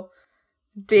somehow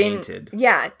been... tainted.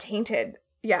 Yeah, tainted.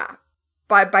 Yeah,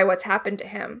 by what's happened to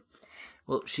him.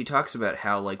 Well, she talks about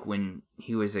how, like, when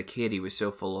he was a kid, he was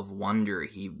so full of wonder,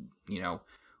 he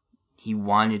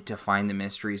wanted to find the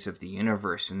mysteries of the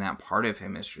universe, and that part of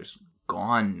him is just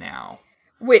gone now.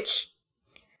 Which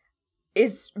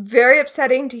is very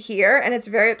upsetting to hear, and it's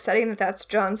very upsetting that that's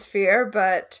John's fear,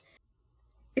 but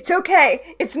it's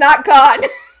okay. It's not gone.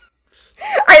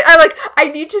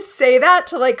 I need to say that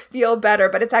to, like, feel better,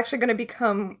 but it's actually going to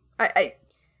become...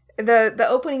 The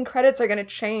opening credits are going to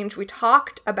change. We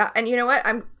talked about, and you know what?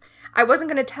 I wasn't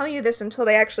going to tell you this until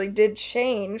they actually did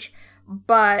change,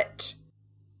 but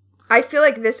I feel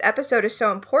like this episode is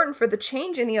so important for the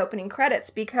change in the opening credits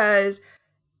because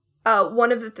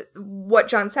one of what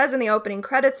John says in the opening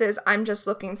credits is, "I'm just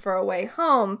looking for a way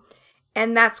home,"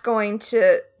 and that's going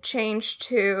to change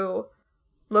to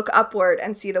 "look upward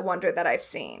and see the wonder that I've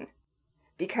seen,"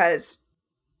 because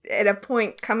at a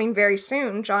point coming very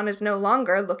soon, John is no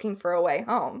longer looking for a way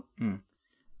home.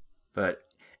 But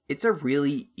it's a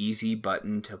really easy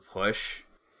button to push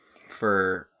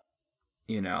for,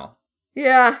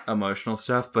 Yeah. emotional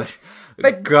stuff, but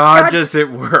God does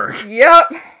it work.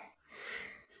 Yep.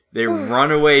 They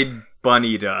runaway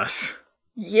bunnied us.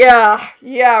 Yeah.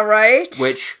 Yeah, right?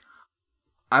 Which,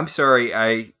 I'm sorry,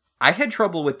 I had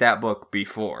trouble with that book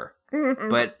before,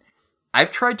 but I've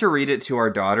tried to read it to our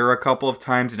daughter a couple of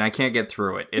times, and I can't get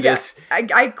through it.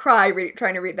 I cry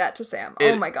trying to read that to Sam.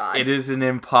 Oh my god. It is an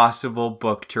impossible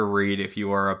book to read if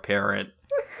you are a parent.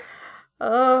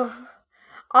 Oh.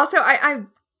 Also, I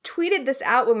tweeted this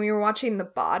out when we were watching The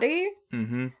Body,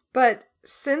 but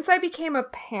since I became a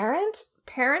parent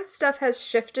stuff has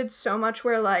shifted so much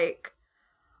where, like,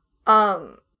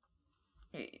 I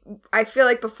feel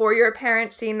like before you're a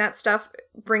parent, seeing that stuff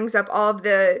brings up all of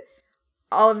the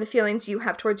feelings you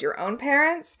have towards your own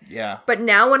parents. Yeah. But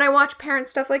now when I watch parent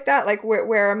stuff like that, like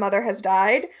where a mother has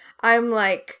died, I'm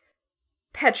like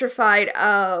petrified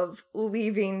of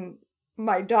leaving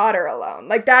my daughter alone.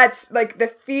 Like that's like the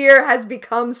fear has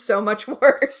become so much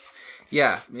worse.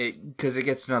 Yeah, because it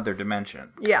gets another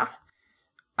dimension. Yeah.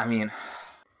 I mean,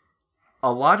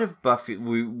 a lot of Buffy,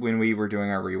 when we were doing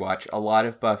our rewatch, a lot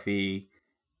of Buffy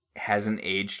hasn't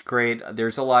aged great.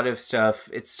 There's a lot of stuff.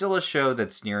 It's still a show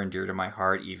that's near and dear to my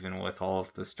heart, even with all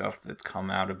of the stuff that's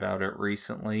come out about it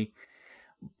recently.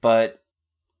 But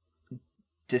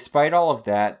despite all of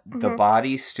that, The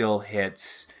Body still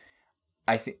hits.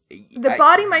 I think The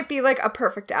Body might be like a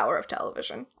perfect hour of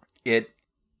television.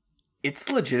 It's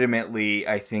legitimately,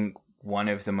 I think, one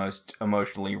of the most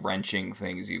emotionally wrenching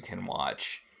things you can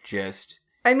watch.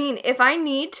 I mean, if I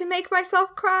need to make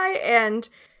myself cry, and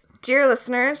dear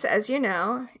listeners, as you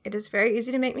know, it is very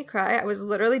easy to make me cry. I was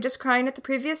literally just crying at the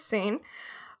previous scene.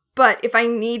 But if I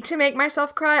need to make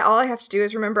myself cry, all I have to do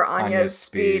is remember Anya's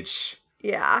speech.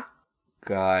 Yeah.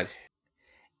 God.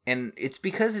 And it's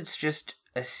because it's just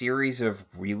a series of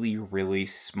really, really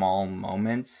small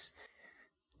moments.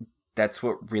 That's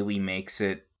what really makes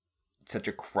it such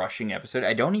a crushing episode.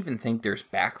 I don't even think there's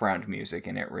background music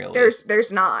in it, really.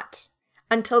 There's not.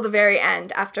 Until the very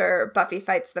end, after Buffy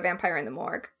fights the vampire in the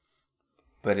morgue.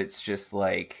 But it's just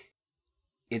like...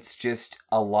 It's just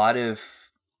a lot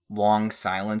of long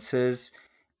silences.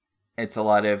 It's a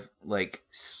lot of, like,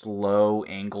 slow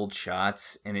angled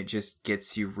shots, and it just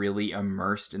gets you really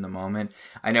immersed in the moment.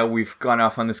 I know we've gone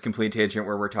off on this complete tangent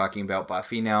where we're talking about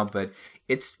Buffy now, but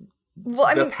it's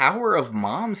the power of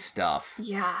mom stuff.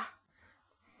 Yeah.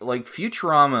 Like,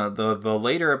 Futurama, the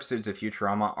later episodes of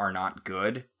Futurama are not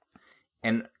good.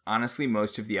 And honestly,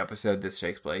 most of the episode this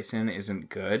takes place in isn't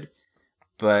good.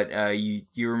 But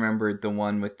you remember the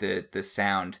one with the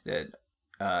sound that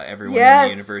everyone in the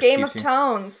universe Game of keeps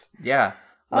Tones. Yeah.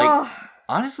 Like,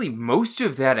 honestly, most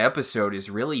of that episode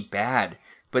is really bad.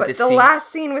 But the last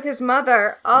scene with his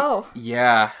mother,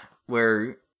 yeah,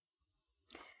 where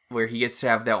he gets to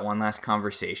have that one last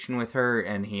conversation with her,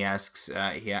 and he asks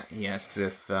he asks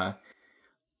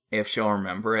if she'll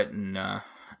remember it,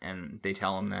 and they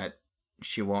tell him that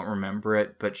she won't remember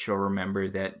it, but she'll remember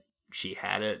that she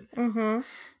had it. Mm-hmm.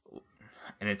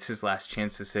 And it's his last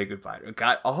chance to say goodbye.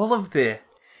 God, all of the...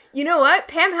 You know what?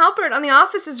 Pam Halpert on The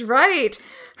Office is right.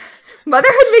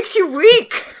 Motherhood makes you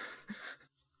weak.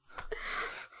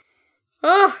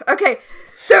 Oh, okay.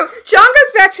 So John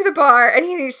goes back to the bar, and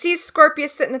he sees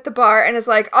Scorpius sitting at the bar, and is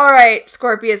like, all right,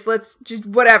 Scorpius, let's just,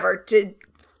 whatever.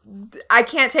 I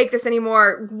can't take this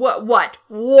anymore. What?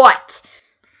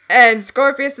 And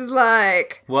Scorpius is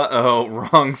like... Whoa,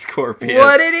 wrong Scorpius.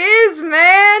 What it is,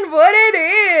 man! What it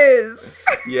is!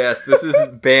 Yes, this is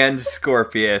banned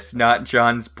Scorpius, not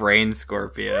John's brain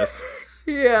Scorpius.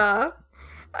 Yeah.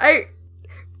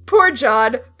 Poor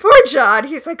John.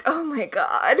 He's like, oh my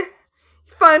god. He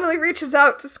finally reaches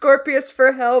out to Scorpius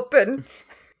for help, and...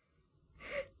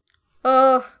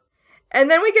 And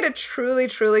then we get a truly,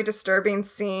 truly disturbing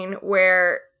scene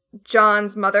where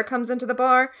John's mother comes into the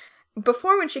bar.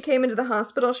 Before, when she came into the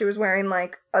hospital, she was wearing,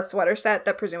 like, a sweater set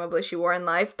that presumably she wore in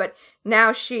life, but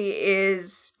now she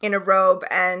is in a robe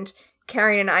and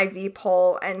carrying an IV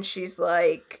pole, and she's,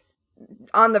 like,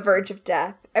 on the verge of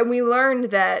death. And we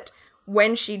learned that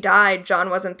when she died, John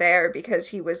wasn't there because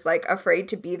he was, like, afraid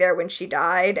to be there when she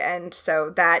died, and so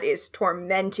that is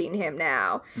tormenting him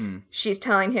now. She's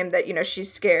telling him that, you know,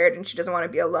 she's scared and she doesn't want to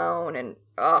be alone, and,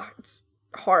 it's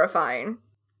horrifying.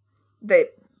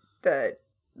 The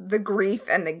grief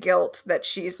and the guilt that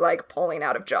she's, like, pulling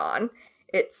out of John.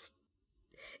 It's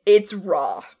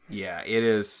raw. Yeah, it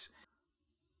is.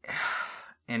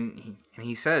 And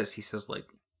he says, like,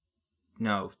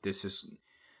 no, this is,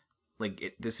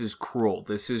 like, this is cruel.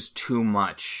 This is too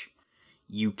much.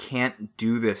 You can't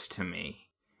do this to me.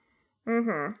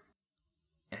 Mm-hmm.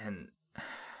 And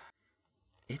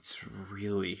it's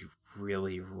really,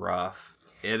 really rough.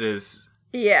 It is.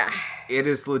 Yeah. It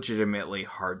is legitimately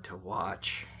hard to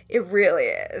watch. It really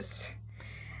is.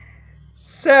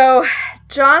 So,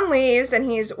 John leaves and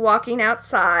he's walking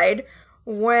outside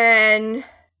when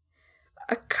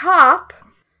a cop,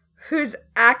 who's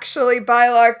actually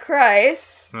Bylar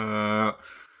Christ. I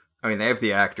mean, they have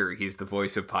the actor. He's the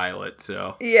voice of Pilot,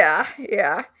 so. Yeah.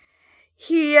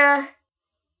 He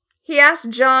asks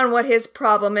John what his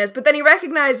problem is, but then he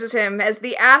recognizes him as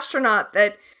the astronaut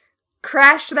that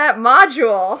crashed that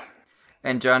module.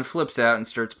 And John flips out and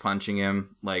starts punching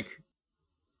him, like,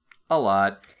 a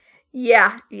lot.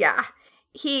 Yeah.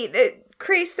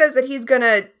 Kreese says that he's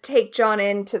gonna take John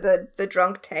into the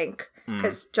drunk tank,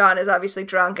 because John is obviously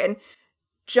drunk, and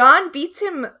John beats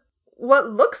him what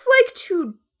looks like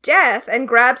to death and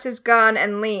grabs his gun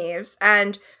and leaves,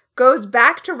 and goes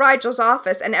back to Rigel's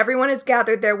office, and everyone is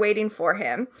gathered there waiting for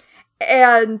him.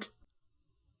 And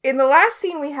in the last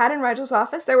scene we had in Rigel's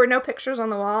office, there were no pictures on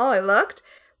the wall, I looked,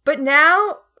 but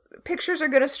now pictures are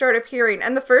going to start appearing,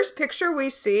 and the first picture we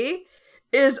see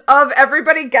is of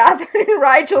everybody gathered in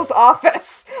Rigel's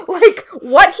office. Like,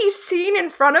 what he's seen in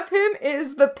front of him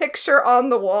is the picture on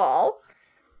the wall.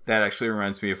 That actually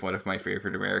reminds me of one of my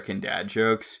favorite American Dad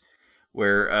jokes,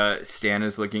 where Stan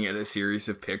is looking at a series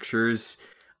of pictures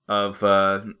of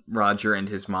Roger and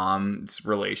his mom's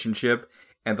relationship,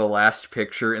 and the last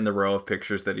picture in the row of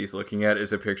pictures that he's looking at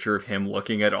is a picture of him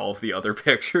looking at all of the other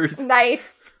pictures.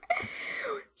 Nice.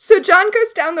 So John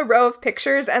goes down the row of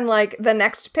pictures, and, like, the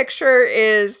next picture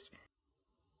is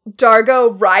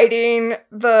Dargo riding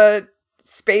the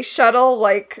space shuttle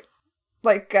like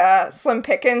Slim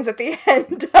Pickens at the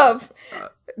end of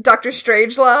Dr.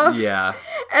 Strangelove. Yeah.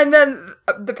 And then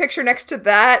the picture next to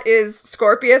that is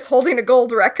Scorpius holding a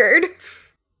gold record.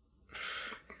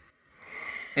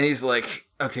 And he's like,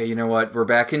 okay, you know what? We're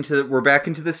back into the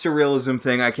surrealism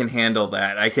thing. I can handle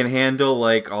that. I can handle,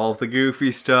 like, all of the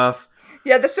goofy stuff.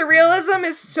 Yeah, the surrealism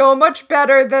is so much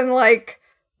better than, like,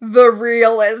 the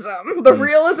realism. The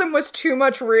realism was too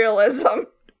much realism.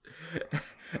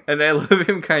 And I love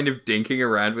him kind of dinking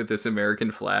around with this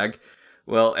American flag.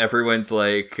 Well, everyone's,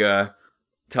 like,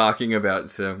 talking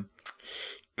about some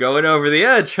going over the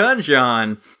edge, huh,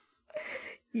 John?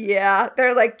 Yeah,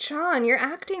 they're like, John, you're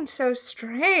acting so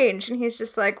strange. And he's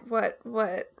just like,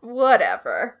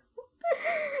 whatever.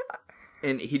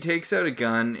 And he takes out a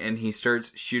gun and he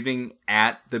starts shooting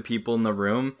at the people in the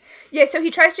room. Yeah, so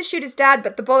he tries to shoot his dad,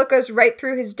 but the bullet goes right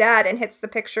through his dad and hits the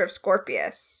picture of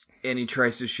Scorpius. And he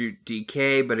tries to shoot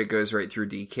DK, but it goes right through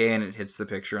DK and it hits the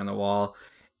picture on the wall.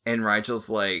 And Rigel's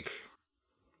like,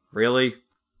 really?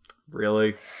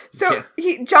 So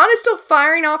John is still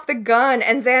firing off the gun,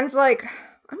 and Zan's like,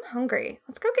 I'm hungry.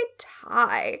 Let's go get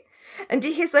Thai. And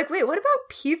he's like, wait, what about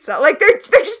pizza? Like, they're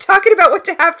just talking about what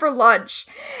to have for lunch.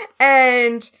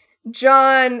 And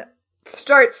John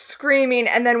starts screaming,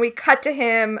 and then we cut to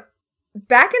him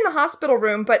back in the hospital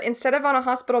room, but instead of on a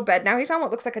hospital bed, now he's on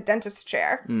what looks like a dentist's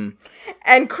chair.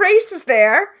 And Kreese is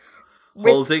there.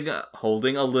 Holding a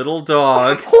little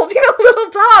dab. Holding a little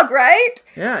dog, right?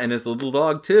 Yeah, and his little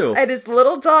dog, too.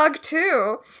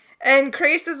 And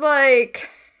Kreese is like...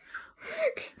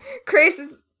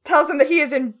 Kreese tells him that he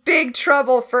is in big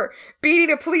trouble for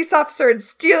beating a police officer and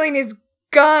stealing his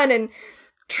gun and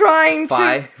trying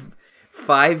to...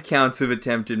 5 counts of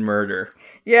attempted murder.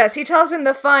 Yes, he tells him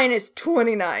the fine is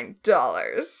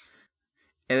 $29.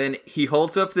 And then he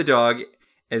holds up the dog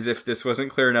as if this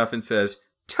wasn't clear enough and says,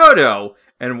 Toto!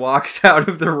 And walks out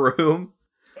of the room.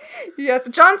 Yes,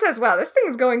 John says, wow, this thing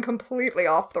is going completely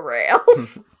off the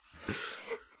rails.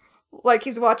 Like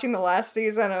he's watching the last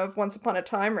season of Once Upon a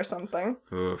Time or something.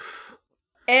 Oof.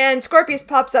 And Scorpius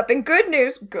pops up, and good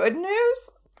news.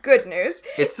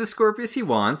 It's the Scorpius he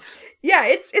wants. Yeah,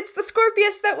 it's the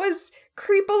Scorpius that was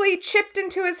creepily chipped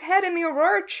into his head in the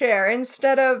Aurora chair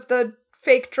instead of the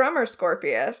fake drummer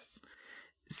Scorpius.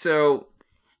 So,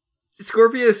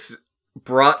 Scorpius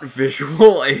brought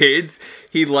visual aids.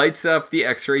 He lights up the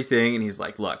X-ray thing, and he's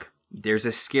like, look, there's a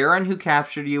Scarron who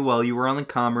captured you while you were on the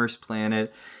Commerce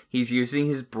Planet. he's using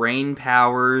his brain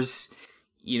powers,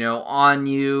 on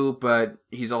you, but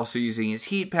he's also using his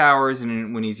heat powers,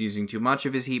 and when he's using too much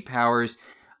of his heat powers,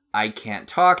 I can't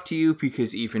talk to you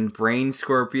because even Brain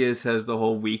Scorpius has the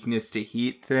whole weakness to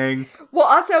heat thing. Well,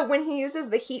 also, when he uses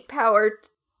the heat power,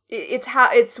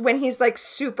 it's when he's, like,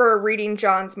 super reading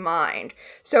John's mind.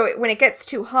 So when it gets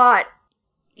too hot,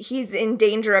 he's in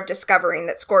danger of discovering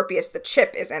that Scorpius the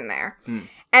chip is in there.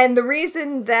 And the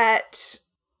reason that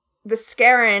the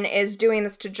Scarran is doing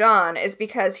this to John is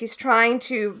because he's trying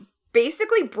to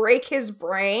basically break his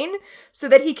brain so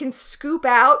that he can scoop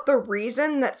out the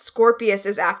reason that Scorpius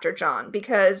is after John.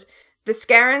 Because the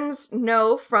Scarrans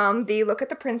know from the Look at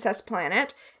the Princess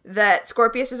planet that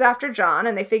Scorpius is after John,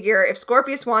 and they figure if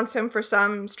Scorpius wants him for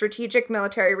some strategic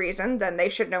military reason, then they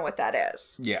should know what that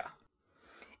is. Yeah.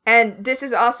 And this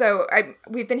is also,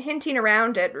 we've been hinting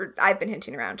around it, or I've been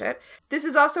hinting around it. This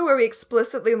is also where we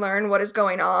explicitly learn what is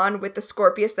going on with the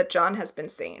Scorpius that John has been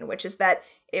seeing, which is that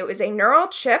it was a neural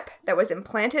chip that was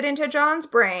implanted into John's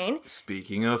brain.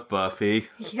 Speaking of Buffy.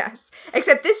 Yes.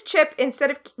 Except this chip,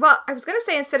 instead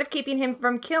of keeping him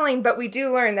from killing, but we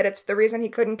do learn that it's the reason he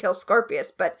couldn't kill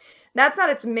Scorpius, but that's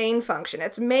not its main function.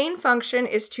 Its main function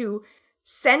is to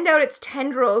send out its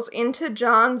tendrils into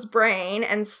John's brain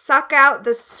and suck out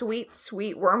the sweet,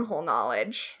 sweet wormhole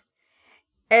knowledge.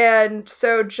 And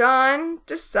so John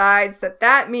decides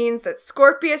that means that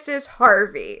Scorpius is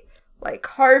Harvey. Like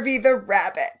Harvey the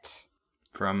rabbit.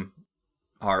 From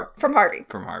Harvey.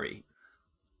 From Harvey.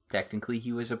 Technically,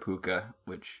 he was a puka,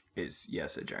 which is,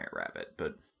 yes, a giant rabbit,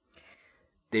 but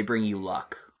they bring you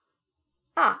luck.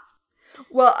 Ah.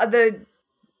 Well, I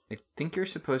think you're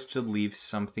supposed to leave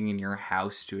something in your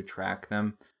house to attract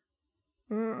them.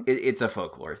 It's a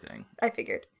folklore thing. I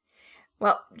figured.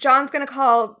 Well, John's going to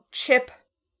call Chip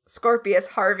Scorpius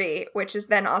Harvey, which is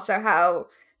then also how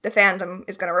the fandom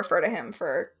is going to refer to him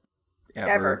for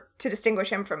ever to distinguish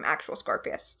him from actual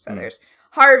Scorpius. So there's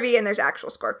Harvey and there's actual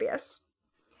Scorpius.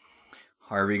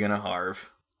 Harvey gonna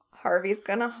harv. Harvey's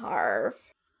gonna harv.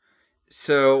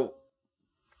 So,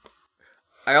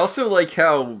 I also like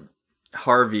how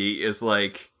Harvey is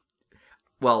like,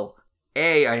 well,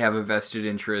 A, I have a vested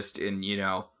interest in,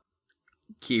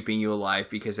 keeping you alive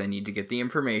because I need to get the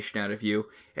information out of you.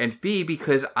 And B,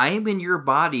 because I am in your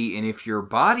body, and if your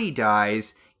body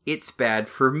dies, it's bad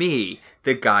for me,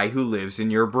 the guy who lives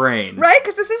in your brain. Right?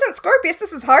 Because this isn't Scorpius,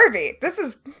 this is Harvey. This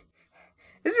is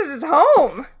his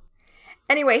home.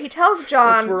 Anyway, he tells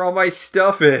John... That's where all my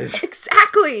stuff is.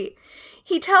 Exactly!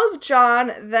 He tells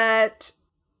John that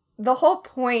the whole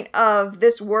point of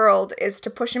this world is to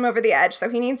push him over the edge, so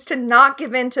he needs to not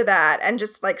give in to that and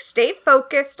just, stay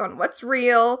focused on what's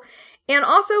real. And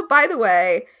also, by the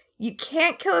way, you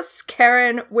can't kill a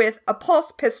Scarran with a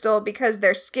pulse pistol because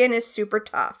their skin is super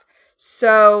tough.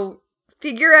 So,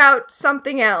 figure out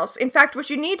something else. In fact, what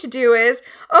you need to do is,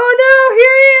 oh no,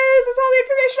 here he is! That's all the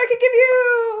information I can give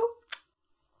you!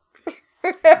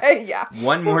 Yeah.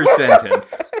 One more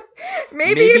sentence.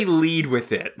 Maybe lead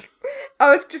with it.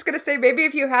 I was just gonna say, maybe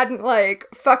if you hadn't,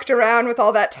 fucked around with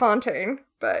all that taunting.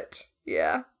 But,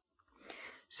 yeah.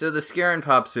 So the Scarran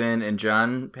pops in, and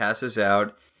John passes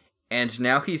out, and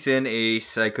now he's in a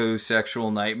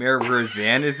psychosexual nightmare where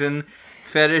Zan is in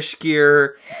fetish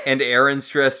gear, and Erin's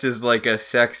dressed as, a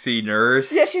sexy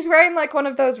nurse. Yeah, she's wearing, one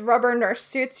of those rubber nurse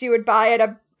suits you would buy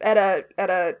at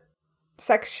a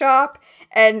sex shop.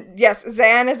 And, yes,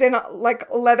 Zan is in,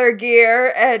 leather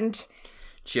gear, and...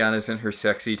 Chiana's in her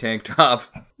sexy tank top.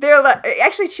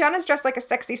 Actually, Chiana's dressed like a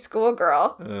sexy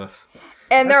schoolgirl. Ugh.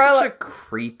 And That's such a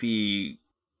creepy...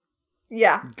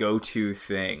 Yeah. Go-to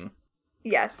thing.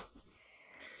 Yes.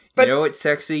 But, you know what's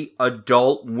sexy?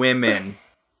 Adult women.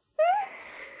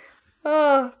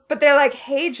 But they're like,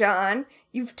 hey, John,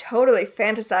 you've totally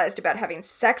fantasized about having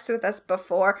sex with us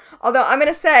before. Although I'm going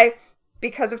to say,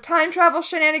 because of time travel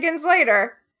shenanigans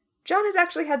later, John has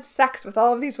actually had sex with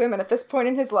all of these women at this point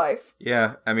in his life.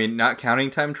 Yeah, I mean, not counting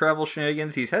time travel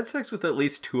shenanigans, he's had sex with at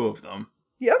least 2 of them.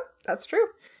 Yep, that's true.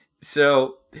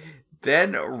 So,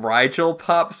 then Rigel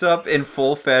pops up in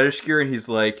full fetish gear, and he's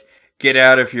like, get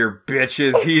out of here,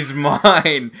 bitches, he's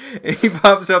mine. And he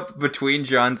pops up between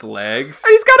John's legs.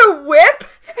 And he's got a whip,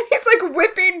 and he's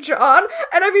whipping John.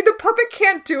 And I mean, the puppet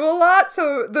can't do a lot,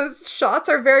 so the shots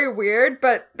are very weird,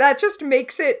 but that just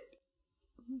makes it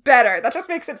better. That just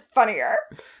makes it funnier.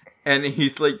 And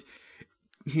he's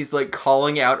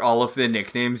calling out all of the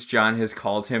nicknames John has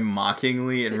called him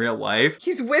mockingly in real life.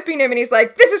 He's whipping him, and he's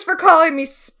like, this is for calling me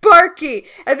Sparky,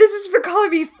 and this is for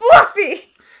calling me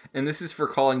Fluffy. And this is for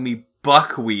calling me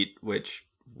Buckwheat, which,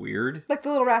 weird. Like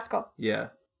the little rascal. Yeah.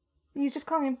 He's just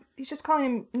calling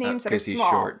him names that are small.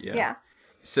 He's short, yeah.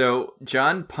 So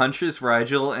John punches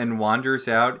Rigel and wanders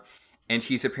out, and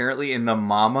he's apparently in the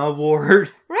mama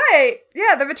ward. Right.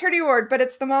 Yeah, the maternity ward, but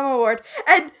it's the mama ward.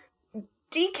 And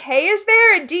DK is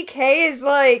there, and DK is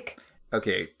like...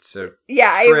 Okay, so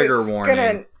yeah, trigger I was warning.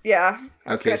 I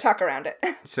was gonna talk around it.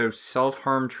 So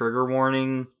self-harm trigger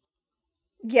warning.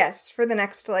 Yes, for the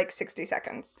next, 60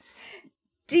 seconds.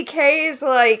 DK is,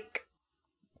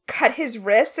 cut his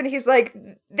wrists, and he's like,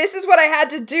 this is what I had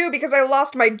to do because I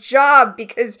lost my job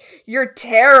because you're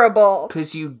terrible.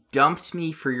 Because you dumped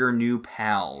me for your new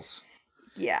pals.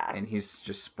 Yeah. And he's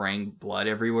just spraying blood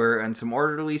everywhere, and some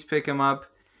orderlies pick him up.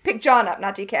 Pick John up,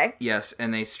 not DK. Yes,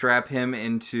 and they strap him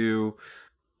into...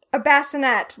 a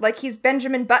bassinet, like he's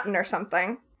Benjamin Button or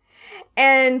something.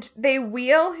 And they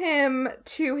wheel him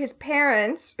to his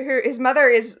parents. His mother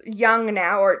is young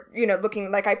now, or,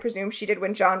 looking like I presume she did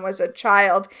when John was a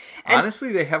child. And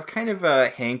honestly, they have kind of a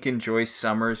Hank and Joyce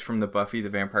Summers from the Buffy the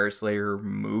Vampire Slayer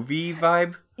movie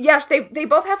vibe. yes, they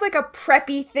both have, a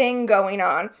preppy thing going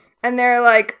on. And they're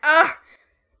like,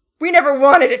 we never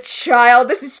wanted a child.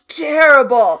 This is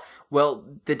terrible. Well,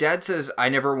 the dad says, I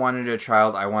never wanted a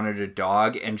child, I wanted a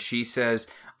dog. And she says,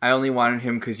 I only wanted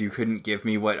him because you couldn't give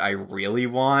me what I really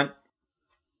want.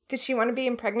 Did she want to be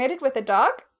impregnated with a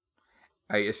dog?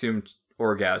 I assumed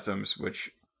orgasms,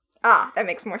 which... that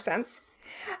makes more sense.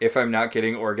 If I'm not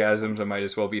getting orgasms, I might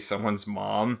as well be someone's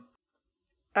mom.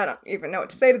 I don't even know what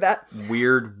to say to that.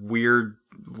 Weird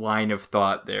line of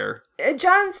thought there.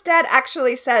 John's dad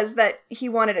actually says that he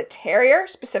wanted a terrier,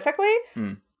 specifically.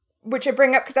 Which I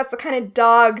bring up because that's the kind of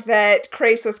dog that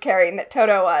Crace was carrying, that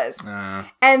Toto was.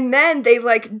 And then they,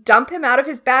 dump him out of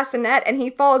his bassinet, and he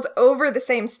falls over the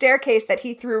same staircase that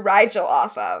he threw Rigel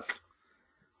off of.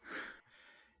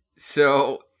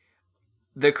 So,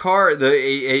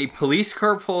 a police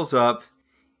car pulls up,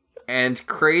 and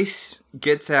Crace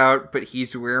gets out, but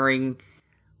he's wearing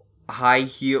high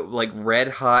heel, red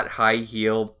hot high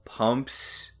heel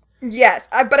pumps. Yes,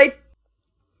 But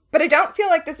I don't feel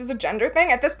like this is a gender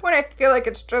thing. At this point, I feel like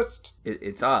it's just...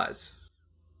 It's Oz.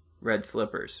 Red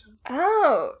slippers.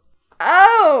 Oh!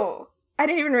 I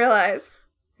didn't even realize.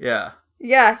 Yeah.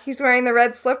 Yeah, he's wearing the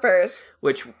red slippers.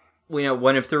 Which,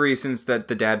 one of the reasons that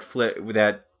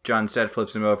that John's dad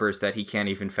flips him over is that he can't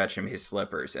even fetch him his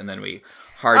slippers. And then we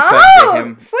hard cut to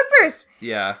him. Slippers!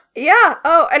 Yeah. Yeah.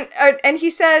 Oh, and he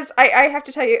says, I have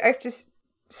to tell you, I have to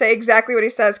say exactly what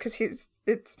he says, because he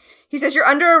says, you're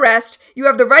under arrest. You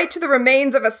have the right to the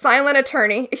remains of a silent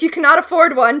attorney. If you cannot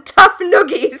afford one, tough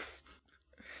noogies.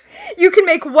 You can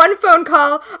make one phone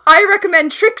call. I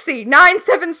recommend Trixie,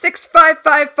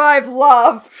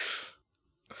 976-555-LOVE.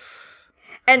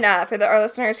 And for our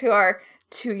listeners who are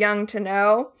too young to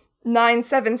know,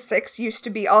 976 used to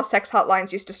be, all sex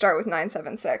hotlines used to start with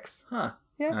 976. Huh.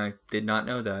 Yeah. I did not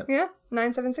know that. Yeah,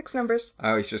 976 numbers.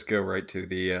 I always just go right to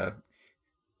the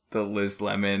Liz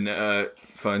Lemon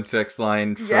phone sex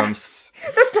line from... Yes.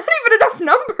 That's not even enough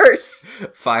numbers.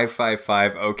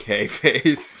 555 okay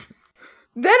face.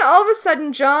 Then all of a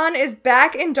sudden, John is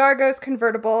back in Dargo's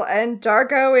convertible, and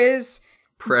Dargo is...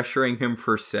 pressuring him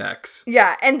for sex.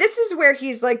 Yeah, and this is where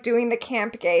he's, doing the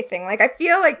camp gay thing. I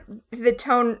feel like the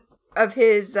tone of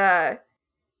his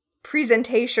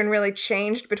presentation really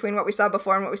changed between what we saw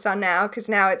before and what we saw now, because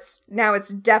now it's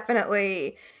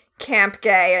definitely... camp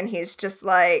gay, and he's just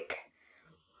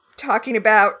talking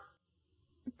about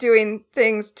doing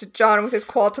things to John with his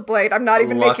Qualta blade. I'm not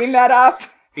even making that up.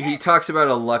 He talks about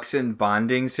a Luxon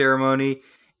bonding ceremony,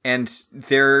 and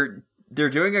they're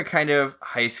doing a kind of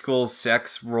high school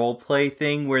sex role play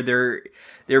thing where they're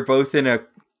both in a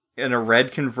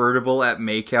red convertible at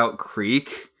Makeout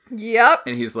Creek. Yep.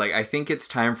 And he's like, I think it's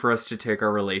time for us to take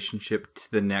our relationship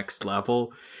to the next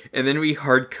level. And then we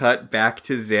hard cut back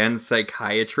to Zan's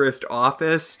psychiatrist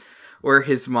office, where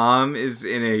his mom is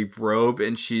in a robe,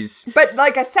 and she's...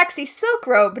 but a sexy silk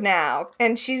robe now.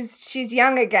 And she's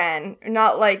young again.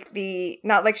 Not like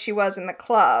she was in the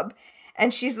club.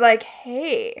 And she's like,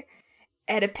 hey,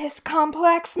 Oedipus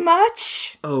complex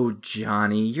much? Oh,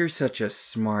 Johnny, you're such a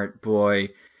smart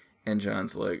boy. And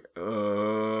John's like,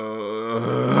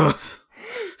 ugh.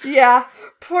 Yeah,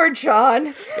 poor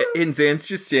John. And Zan's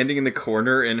just standing in the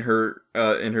corner in her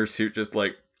suit, just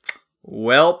like,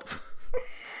 welp.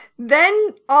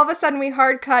 Then, all of a sudden, we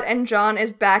hard cut, and John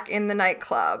is back in the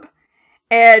nightclub.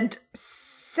 And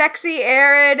sexy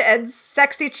Aaron and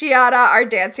sexy Chiara are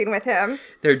dancing with him.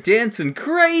 They're dancing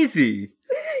crazy.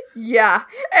 Yeah.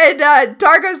 And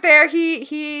Dargo's there.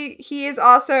 He is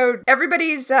also...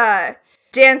 everybody's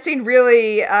dancing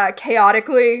really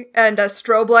chaotically, and a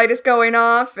strobe light is going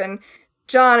off, and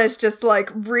John has just,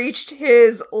 reached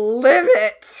his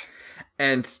limit.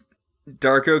 And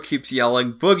Darko keeps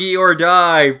yelling, "Boogie or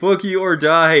die! Boogie or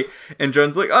die!" And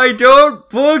John's like, "I don't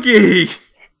boogie!"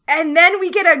 And then we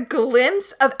get a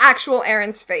glimpse of actual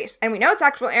Erin's face. And we know it's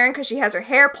actual Erin because she has her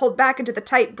hair pulled back into the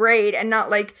tight braid and not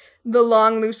like the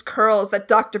long, loose curls that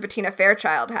Dr. Bettina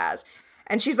Fairchild has.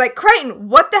 And she's like, "Crichton,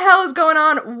 what the hell is going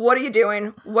on? What are you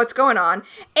doing? What's going on?"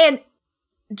 And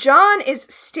John is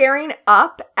staring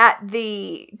up at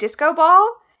the disco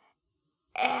ball.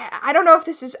 I don't know if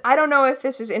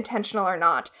this is intentional or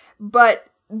not, but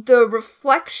the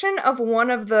reflection of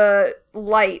one of the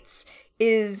lights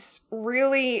is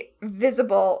really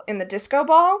visible in the disco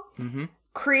ball,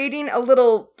 creating a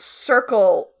little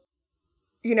circle,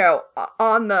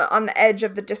 on the edge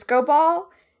of the disco ball,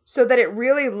 so that it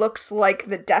really looks like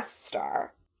the Death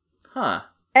Star. Huh.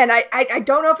 And I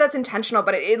don't know if that's intentional,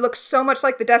 but it looks so much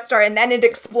like the Death Star, and then it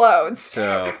explodes.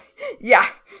 So. Yeah.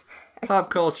 Pop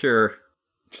culture.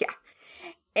 Yeah.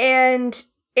 And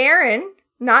Erin,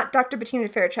 not Dr. Bettina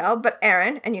Fairchild, but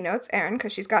Erin, and it's Erin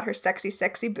because she's got her sexy,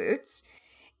 sexy boots,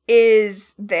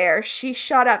 is there. She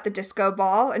shot out the disco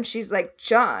ball, and she's like,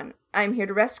 "John, I'm here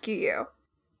to rescue you.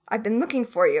 I've been looking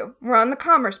for you. We're on the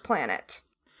Commerce Planet."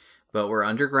 But we're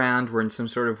underground. We're in some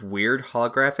sort of weird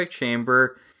holographic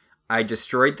chamber. I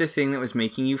destroyed the thing that was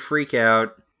making you freak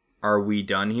out. Are we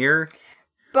done here?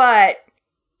 But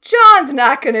John's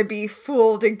not going to be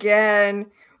fooled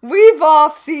again. We've all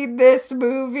seen this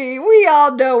movie. We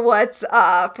all know what's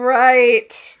up,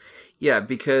 right? Yeah,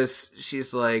 because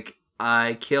she's like,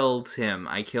 "I killed him.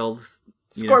 I killed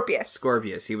Scorpius.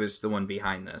 Scorpius. He was the one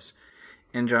behind this."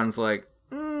 And John's like,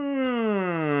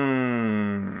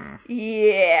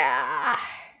 Yeah.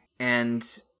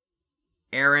 And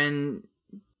Erin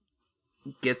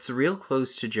gets real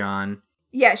close to John.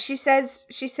 Yeah, she says,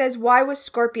 "Why was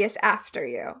Scorpius after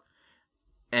you?"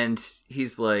 And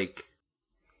he's like,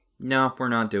 "No, we're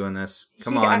not doing this.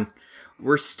 Come on.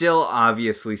 We're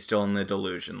obviously still in the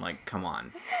delusion. Like, come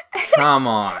on. Come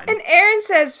on." And Erin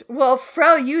says, "Well,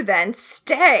 fro you then,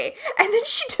 stay." And then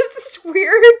she does this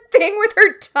weird thing with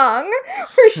her tongue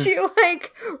where she,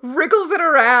 wriggles it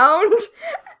around.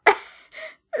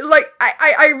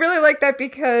 I really like that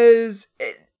because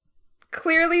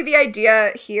clearly the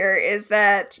idea here is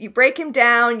that you break him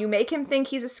down, you make him think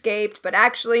he's escaped, but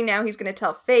actually now he's going to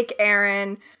tell fake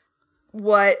Erin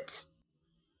what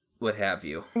have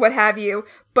you.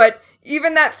 But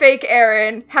even that fake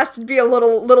Erin has to be a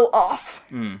little off.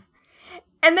 And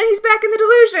then he's back in the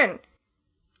delusion.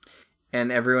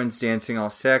 And everyone's dancing all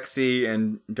sexy,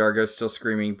 and Dargo's still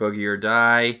screaming, "Boogie or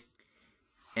die."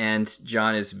 And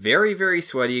John is very, very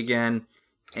sweaty again.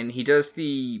 And he does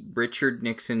the Richard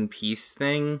Nixon peace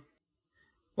thing.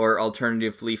 Or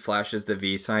alternatively flashes the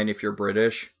V sign if you're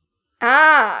British.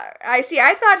 Ah, I see.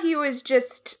 I thought he was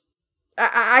just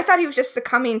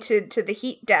succumbing to the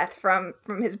heat death from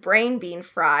his brain being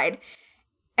fried.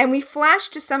 And we flash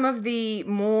to some of the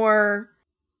more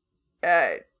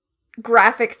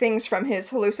graphic things from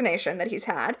his hallucination that he's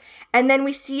had. And then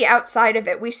we see outside of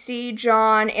it, we see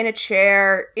John in a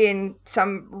chair in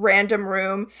some random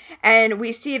room. And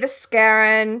we see the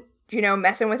Scarran,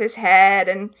 messing with his head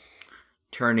and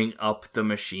turning up the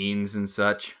machines and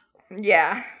such.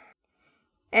 Yeah.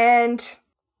 And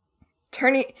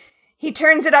he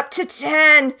turns it up to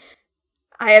 10.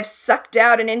 "I have sucked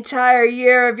out an entire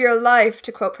year of your life,"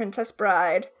 to quote Princess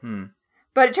Bride.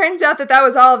 But it turns out that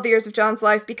was all of the years of John's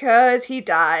life because he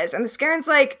dies. And the Scarran's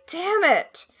like, "Damn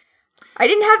it. I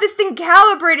didn't have this thing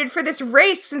calibrated for this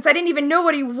race since I didn't even know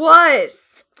what he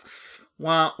was."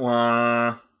 Wah,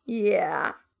 wah.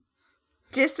 Yeah.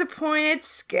 Disappointed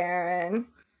Scarran.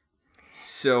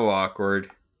 So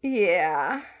awkward.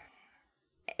 Yeah.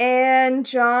 And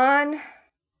John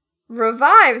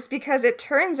revives because it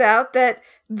turns out that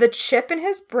the chip in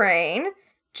his brain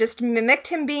just mimicked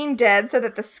him being dead so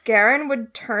that the Scarran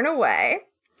would turn away.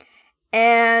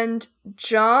 And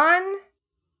John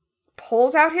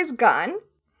pulls out his gun.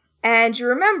 And you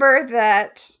remember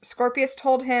that Scorpius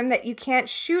told him that you can't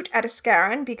shoot at a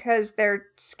Scarran because their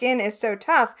skin is so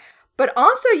tough. But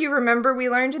also you remember we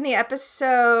learned in the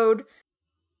episode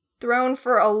Thrown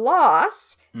for a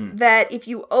Loss that if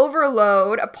you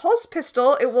overload a pulse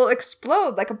pistol, it will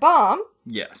explode like a bomb.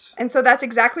 Yes. And so that's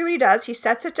exactly what he does. He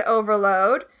sets it to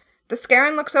overload. The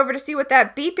Scarran looks over to see what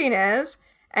that beeping is,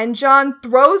 and John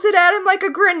throws it at him like a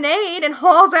grenade and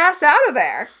hauls ass out of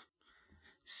there.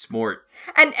 Smart.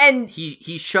 And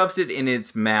he shoves it in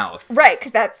its mouth. Right,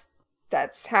 because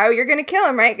that's how you're going to kill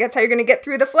him, right? That's how you're going to get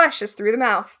through the flesh, is through the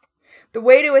mouth. The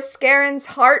way to a Scarran's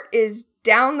heart is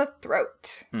down the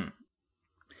throat.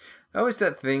 That was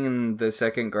that thing in the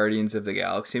second Guardians of the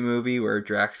Galaxy movie where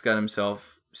Drax got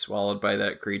himself swallowed by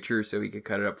that creature so he could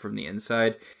cut it up from the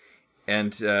inside.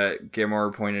 And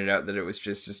Gamora pointed out that it was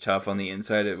just as tough on the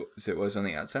inside as it was on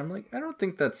the outside. I'm like, I don't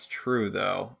think that's true,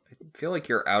 though. I feel like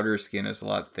your outer skin is a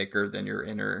lot thicker than your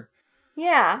inner.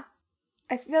 Yeah.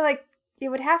 I feel like it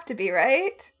would have to be,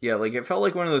 right? Yeah, like, it felt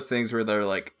like one of those things where they're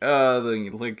like, oh,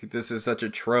 like, this is such a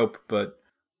trope, but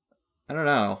I don't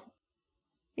know.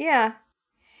 Yeah.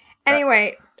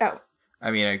 Anyway,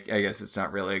 I mean, I guess it's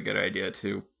not really a good idea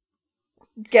to...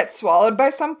 Get swallowed by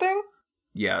something?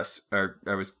 Yes, or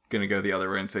I was gonna go the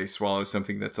other way and say swallow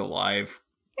something that's alive.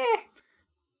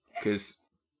 Because,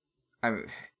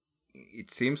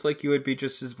 it seems like you would be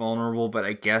just as vulnerable, but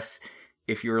I guess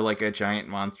if you were like a giant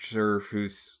monster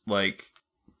whose, like,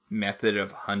 method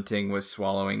of hunting was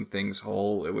swallowing things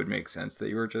whole, it would make sense that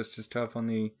you were just as tough on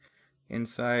the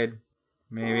inside,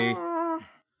 maybe. I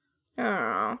don't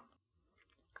know.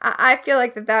 I feel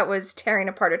like that was tearing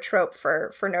apart a trope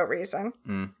for no reason.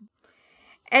 Mm.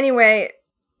 Anyway,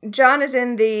 John is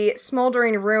in the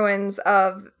smoldering ruins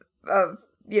of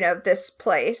this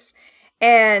place,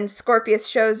 and Scorpius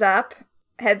shows up,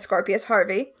 head Scorpius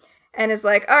Harvey, and is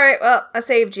like, all right, well, I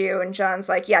saved you. And John's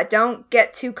like, yeah, don't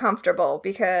get too comfortable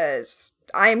because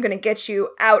I am going to get you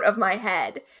out of my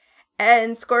head.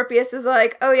 And Scorpius is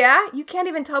like, oh yeah? You can't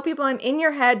even tell people I'm in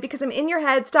your head because I'm in your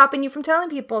head stopping you from telling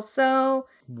people, so...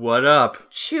 What up?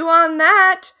 Chew on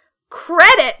that.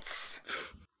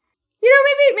 Credits! You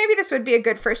know, maybe this would be a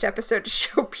good first episode to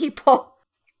show people.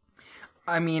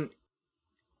 I mean,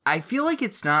 I feel like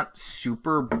it's not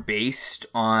super based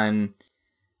on...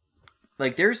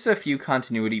 Like, there's a few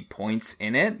continuity points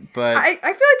in it, but... I feel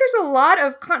like there's a lot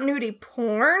of continuity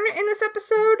porn in this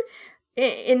episode,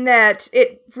 in that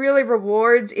it really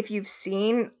rewards if you've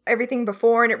seen everything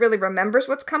before and it really remembers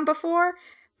what's come before.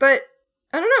 But,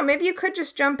 I don't know, maybe you could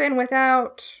just jump in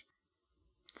without...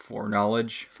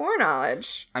 Foreknowledge.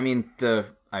 Foreknowledge. I mean,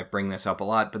 I bring this up a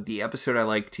lot, but the episode I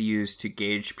like to use to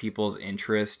gauge people's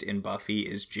interest in Buffy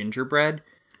is Gingerbread.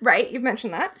 Right, you've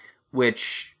mentioned that.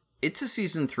 Which, it's a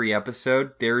season 3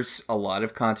 episode. There's a lot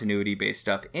of continuity-based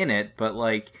stuff in it, but,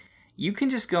 like, you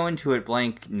can just go into it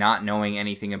blank, not knowing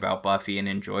anything about Buffy, and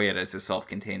enjoy it as a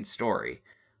self-contained story.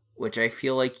 Which I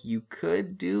feel like you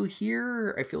could do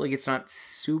here. I feel like it's not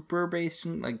super based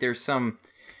in, like, there's some...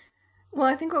 Well,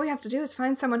 I think what we have to do is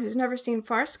find someone who's never seen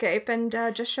Farscape and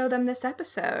just show them this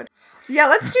episode. Yeah,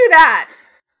 let's do that!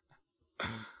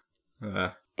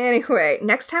 Anyway,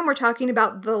 next time we're talking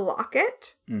about The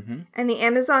Locket. Mm-hmm. And the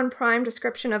Amazon Prime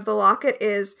description of The Locket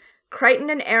is, Crichton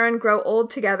and Aaron grow old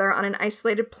together on an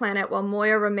isolated planet while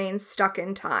Moya remains stuck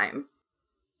in time.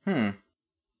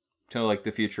 So like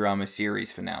the Futurama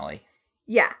series finale.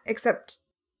 Yeah, except...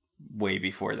 Way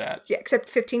before that. Yeah, except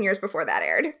 15 years before that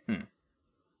aired.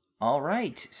 All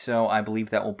right, so I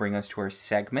believe that will bring us to our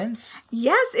segments.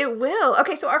 Yes, it will.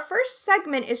 Okay, so our first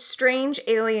segment is Strange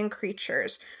Alien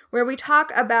Creatures, where we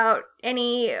talk about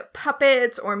any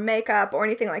puppets or makeup or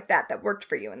anything like that worked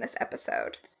for you in this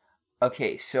episode.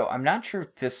 Okay, so I'm not sure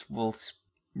if this will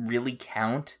really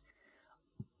count,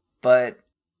 but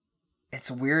it's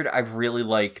weird. I really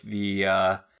like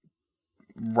the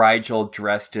Rigel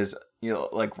dressed as,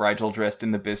 like Rigel dressed in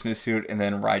the business suit and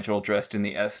then Rigel dressed in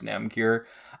the S&M gear.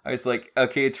 I was like,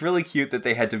 okay, it's really cute that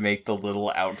they had to make the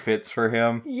little outfits for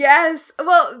him. Yes.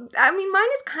 Well, I mean, mine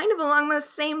is kind of along those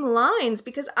same lines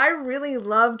because I really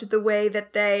loved the way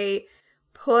that they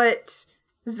put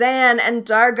Zan and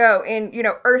Dargo in,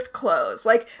 Earth clothes.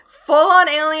 Like, full-on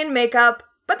alien makeup,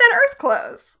 but then Earth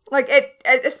clothes. Like, it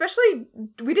especially,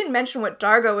 we didn't mention what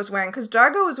Dargo was wearing, because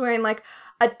Dargo was wearing, like,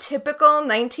 a typical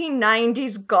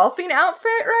 1990s golfing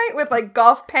outfit, right? With, like,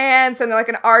 golf pants and, like,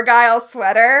 an Argyle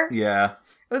sweater. Yeah.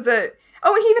 It was and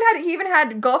he even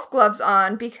had golf gloves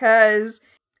on because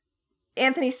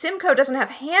Anthony Simcoe doesn't have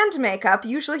hand makeup.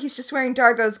 Usually he's just wearing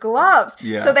Dargo's gloves.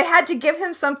 Yeah. So they had to give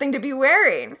him something to be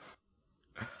wearing.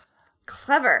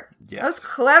 Clever. Yes. Those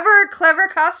clever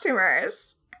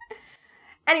costumers.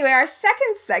 Anyway, our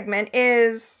second segment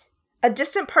is a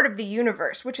distant part of the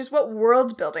universe, which is what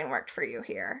world building worked for you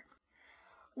here.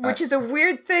 Which is a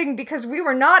weird thing because we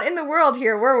were not in the world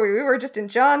here, were we? We were just in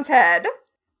John's head.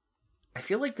 I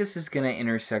feel like this is going to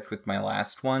intersect with my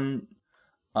last one,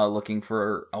 looking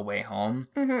for a way home.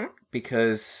 Mm-hmm.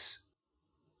 Because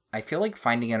I feel like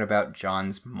finding out about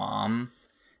John's mom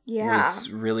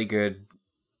was really good.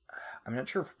 I'm not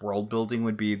sure if world building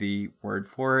would be the word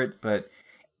for it, but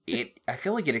I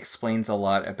feel like it explains a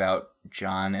lot about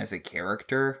John as a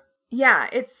character. Yeah,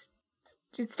 it's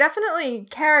definitely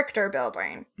character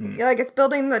building. Like it's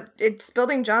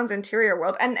building John's interior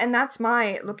world, and that's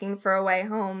my looking for a way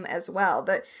home as well.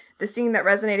 The the scene that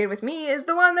resonated with me is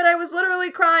the one that I was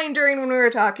literally crying during when we were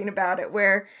talking about it,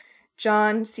 where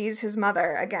John sees his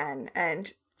mother again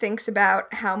and thinks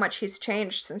about how much he's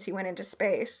changed since he went into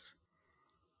space.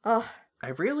 Ugh. I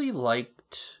really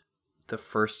liked the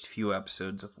first few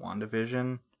episodes of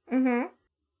WandaVision. Mm-hmm.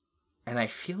 And I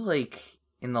feel like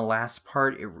in the last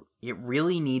part, it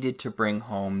really needed to bring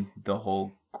home the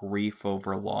whole grief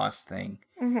over loss thing.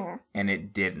 Mm-hmm. And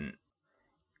it didn't.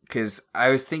 Because I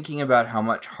was thinking about how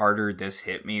much harder this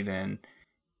hit me than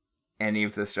any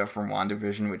of the stuff from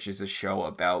WandaVision, which is a show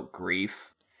about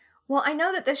grief. Well, I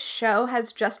know that this show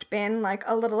has just been like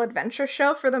a little adventure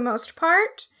show for the most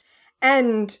part.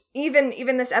 And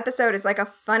even this episode is like a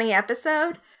funny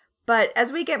episode. But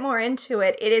as we get more into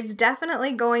it, it is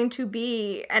definitely going to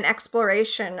be an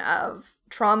exploration of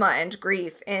trauma and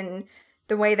grief in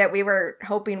the way that we were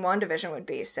hoping WandaVision would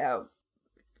be. So,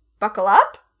 buckle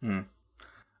up.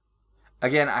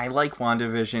 Again, I like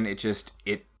WandaVision.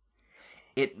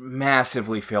 It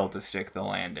massively failed to stick the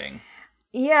landing.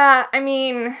 Yeah, I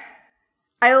mean,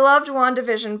 I loved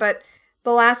WandaVision, but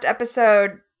the last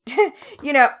episode, it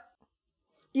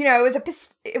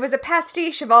was a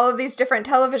pastiche of all of these different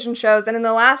television shows, and in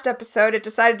the last episode, it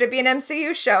decided to be an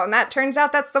MCU show, and that turns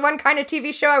out that's the one kind of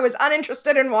TV show I was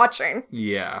uninterested in watching.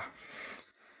 Yeah.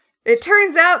 It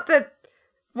turns out that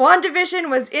WandaVision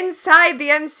was inside the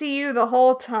MCU the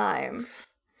whole time.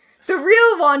 The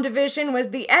real WandaVision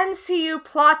was the MCU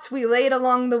plots we laid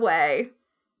along the way.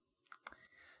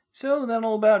 So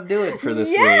that'll about do it for this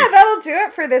week. Yeah, that'll do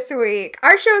it for this week.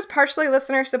 Our show is partially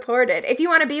listener supported. If you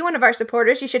want to be one of our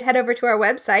supporters, you should head over to our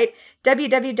website,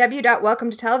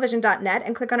 www.welcometotelevision.net,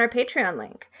 and click on our Patreon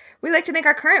link. We'd like to thank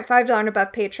our current $5 and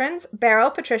above patrons, Beryl,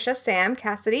 Patricia, Sam,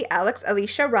 Cassidy, Alex,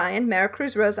 Alicia, Ryan,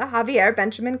 Maricruz, Rosa, Javier,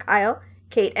 Benjamin, Kyle,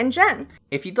 Kate, and Jen.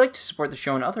 If you'd like to support the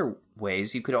show in other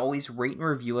ways, you could always rate and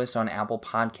review us on Apple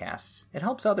Podcasts. It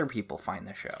helps other people find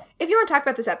the show. If you want to talk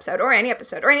about this episode, or any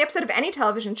episode of any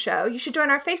television show, you should join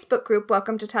our Facebook group,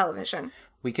 Welcome to Television.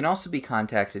 We can also be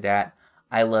contacted at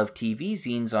I Love TV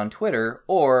Zines on Twitter,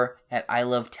 or at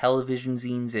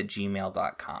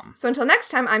ilovetelevisionzines@gmail.com. So until next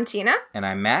time, I'm Tina. And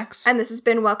I'm Max. And this has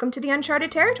been Welcome to the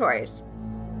Uncharted Territories.